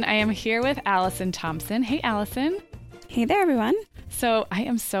 everyone. I am here with Allison Thompson. Hey, Allison. Hey there, everyone. So I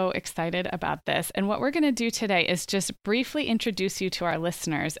am so excited about this. And what we're going to do today is just briefly introduce you to our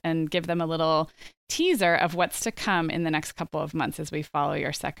listeners and give them a little teaser of what's to come in the next couple of months as we follow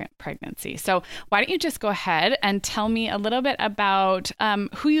your second pregnancy. So why don't you just go ahead and tell me a little bit about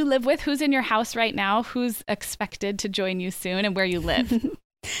who you live with, who's in your house right now, who's expected to join you soon, and where you live.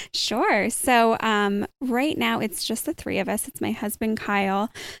 Sure. So right now it's just the three of us. It's my husband, Kyle,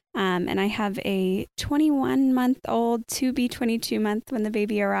 and I have a 21-month-old to be 22-month when the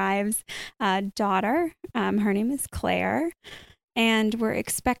baby arrives daughter. Her name is Claire, and we're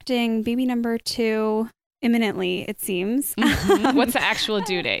expecting baby number 2 imminently, it seems. Mm-hmm. What's the actual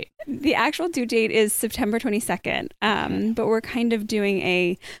due date? The actual due date is September 22nd. But we're kind of doing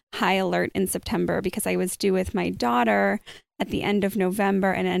a high alert in September because I was due with my daughter at the end of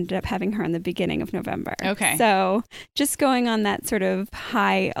November and ended up having her in the beginning of November. Okay. So just going on that sort of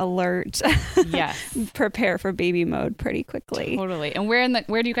high alert, yes, prepare for baby mode pretty quickly. Totally. And where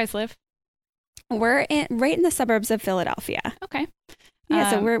do you guys live? We're right in the suburbs of Philadelphia. Okay. Yeah,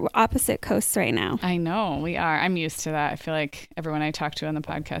 so we're opposite coasts right now. I know we are. I'm used to that. I feel like everyone I talk to on the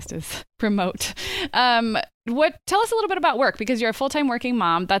podcast is remote. Tell us a little bit about work, because you're a full-time working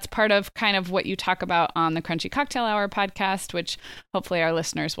mom. That's part of kind of what you talk about on the Crunchy Cocktail Hour podcast, which hopefully our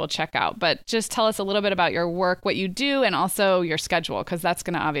listeners will check out. But just tell us a little bit about your work, what you do, and also your schedule, because that's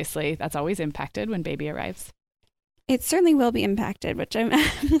always impacted when baby arrives. It certainly will be impacted, which I'm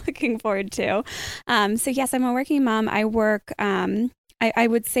looking forward to. So yes, I'm a working mom. I work, I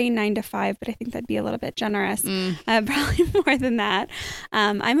would say 9 to 5, but I think that'd be a little bit generous. Probably more than that.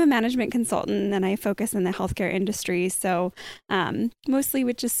 I'm a management consultant and I focus in the healthcare industry. So mostly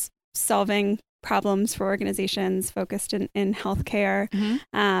with just solving problems for organizations focused in healthcare.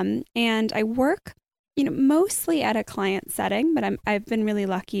 Mm-hmm. And I work mostly at a client setting, but I've been really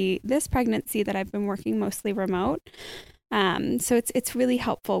lucky this pregnancy that I've been working mostly remote. So it's really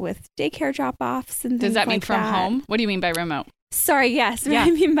helpful with daycare drop-offs and things like that. Does that mean from home? What do you mean by remote? Sorry, yes, what I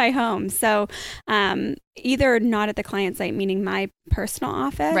mean by home. So either not at the client site, meaning my personal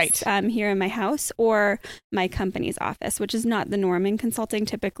office right. Here in my house, or my company's office, which is not the norm in consulting.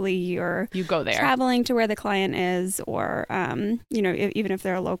 Typically, you go there, traveling to where the client is, or even if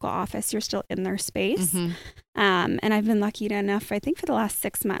they're a local office, you're still in their space. Mm-hmm. And I've been lucky enough, I think, for the last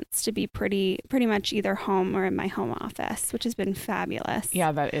 6 months to be pretty much either home or in my home office, which has been fabulous.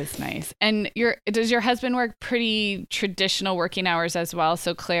 Yeah, that is nice. And does your husband work pretty traditional working hours as well?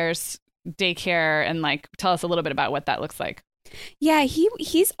 So Claire's daycare, and tell us a little bit about what that looks like. Yeah,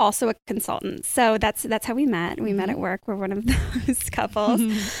 he's also a consultant. So that's how we met. We met at work. We're one of those couples.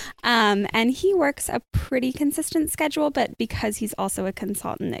 And he works a pretty consistent schedule, but because he's also a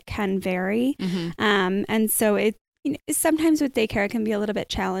consultant, it can vary. Mm-hmm. And so sometimes with daycare, it can be a little bit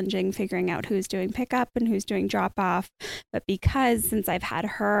challenging figuring out who's doing pickup and who's doing drop off. But because since I've had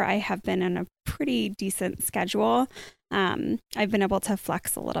her, I have been on a pretty decent schedule. I've been able to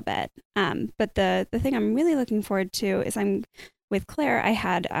flex a little bit. But the thing I'm really looking forward to is with Claire, I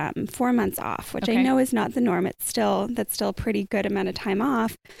had 4 months off, which I know is not the norm. That's still a pretty good amount of time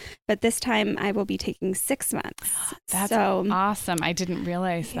off. But this time I will be taking 6 months. That's awesome. I didn't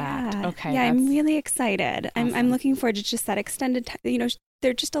realize that. Okay. Yeah, I'm really excited. Awesome. I'm looking forward to just that extended time.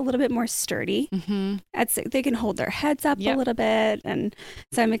 They're just a little bit more sturdy. Mm-hmm. They can hold their heads up a little bit. And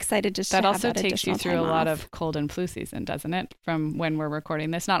so I'm excited just to have that additional time off. That also takes you through a lot of cold and flu season, doesn't it? From when we're recording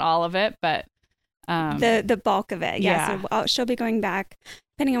this. Not all of it, but... the bulk of it. Yeah. So she'll be going back,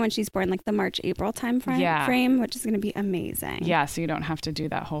 depending on when she's born, like the March-April time frame, which is going to be amazing. Yeah. So you don't have to do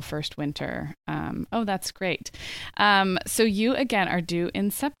that whole first winter. That's great. So you, again, are due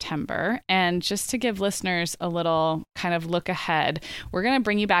in September. And just to give listeners a little kind of look ahead, we're going to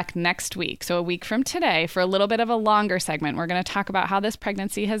bring you back next week. So a week from today for a little bit of a longer segment. We're going to talk about how this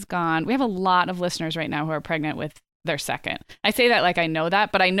pregnancy has gone. We have a lot of listeners right now who are pregnant with their second. I say that like I know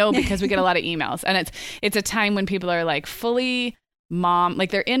that, but I know because we get a lot of emails, and it's a time when people are fully mom,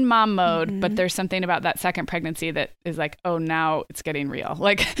 they're in mom mode, mm-hmm. but there's something about that second pregnancy that is oh, now it's getting real.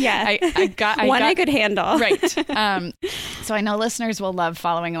 I could handle. Right. So I know listeners will love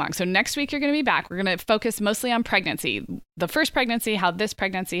following along. So next week you're going to be back. We're going to focus mostly on pregnancy, the first pregnancy, how this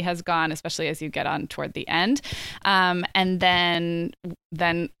pregnancy has gone, especially as you get on toward the end. And then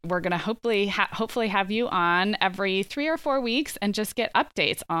we're going to hopefully have you on every 3 or 4 weeks and just get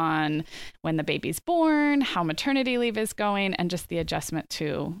updates on when the baby's born, how maternity leave is going, and just the adjustment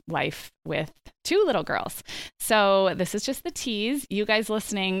to life with 2 little girls. So this is just the tease. You guys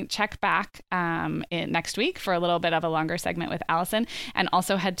listening, check back next week for a little bit of a longer segment with Allison, and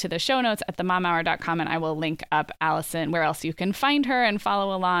also head to the show notes at themomhour.com, and I will link up Allison where else you can find her and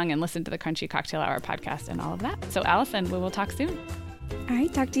follow along and listen to the Crunchy Cocktail Hour podcast and all of that. So Allison, we will talk soon. All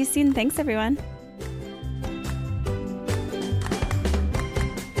right, talk to you soon. Thanks, everyone.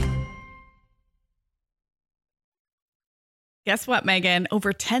 Guess what, Megan?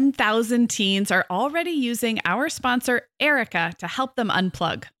 Over 10,000 teens are already using our sponsor, Erica, to help them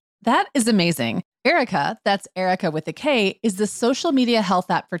unplug. That is amazing. Erica, that's Erica with a K, is the social media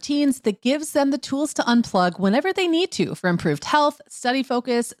health app for teens that gives them the tools to unplug whenever they need to for improved health, study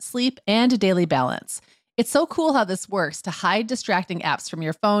focus, sleep, and daily balance. It's so cool how this works to hide distracting apps from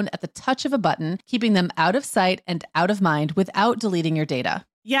your phone at the touch of a button, keeping them out of sight and out of mind without deleting your data.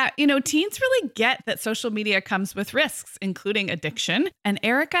 Yeah, teens really get that social media comes with risks, including addiction, and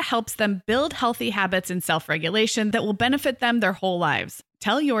Erica helps them build healthy habits and self-regulation that will benefit them their whole lives.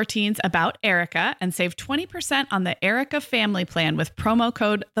 Tell your teens about Erica and save 20% on the Erica family plan with promo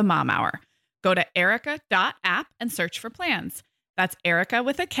code TheMomHour. Go to erica.app and search for plans. That's Erica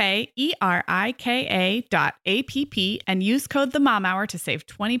with a K, ERIKA.app, and use code TheMomHour to save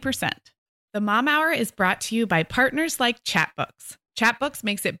 20%. The Mom Hour is brought to you by partners like Chatbooks. Chatbooks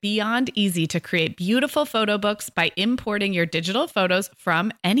makes it beyond easy to create beautiful photo books by importing your digital photos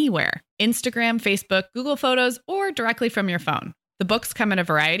from anywhere. Instagram, Facebook, Google Photos, or directly from your phone. The books come in a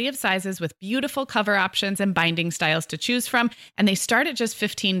variety of sizes with beautiful cover options and binding styles to choose from, and they start at just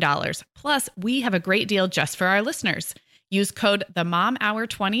 $15. Plus, we have a great deal just for our listeners. Use code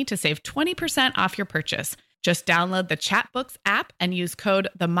TheMomHour20 to save 20% off your purchase. Just download the Chatbooks app and use code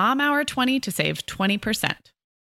TheMomHour20 to save 20%.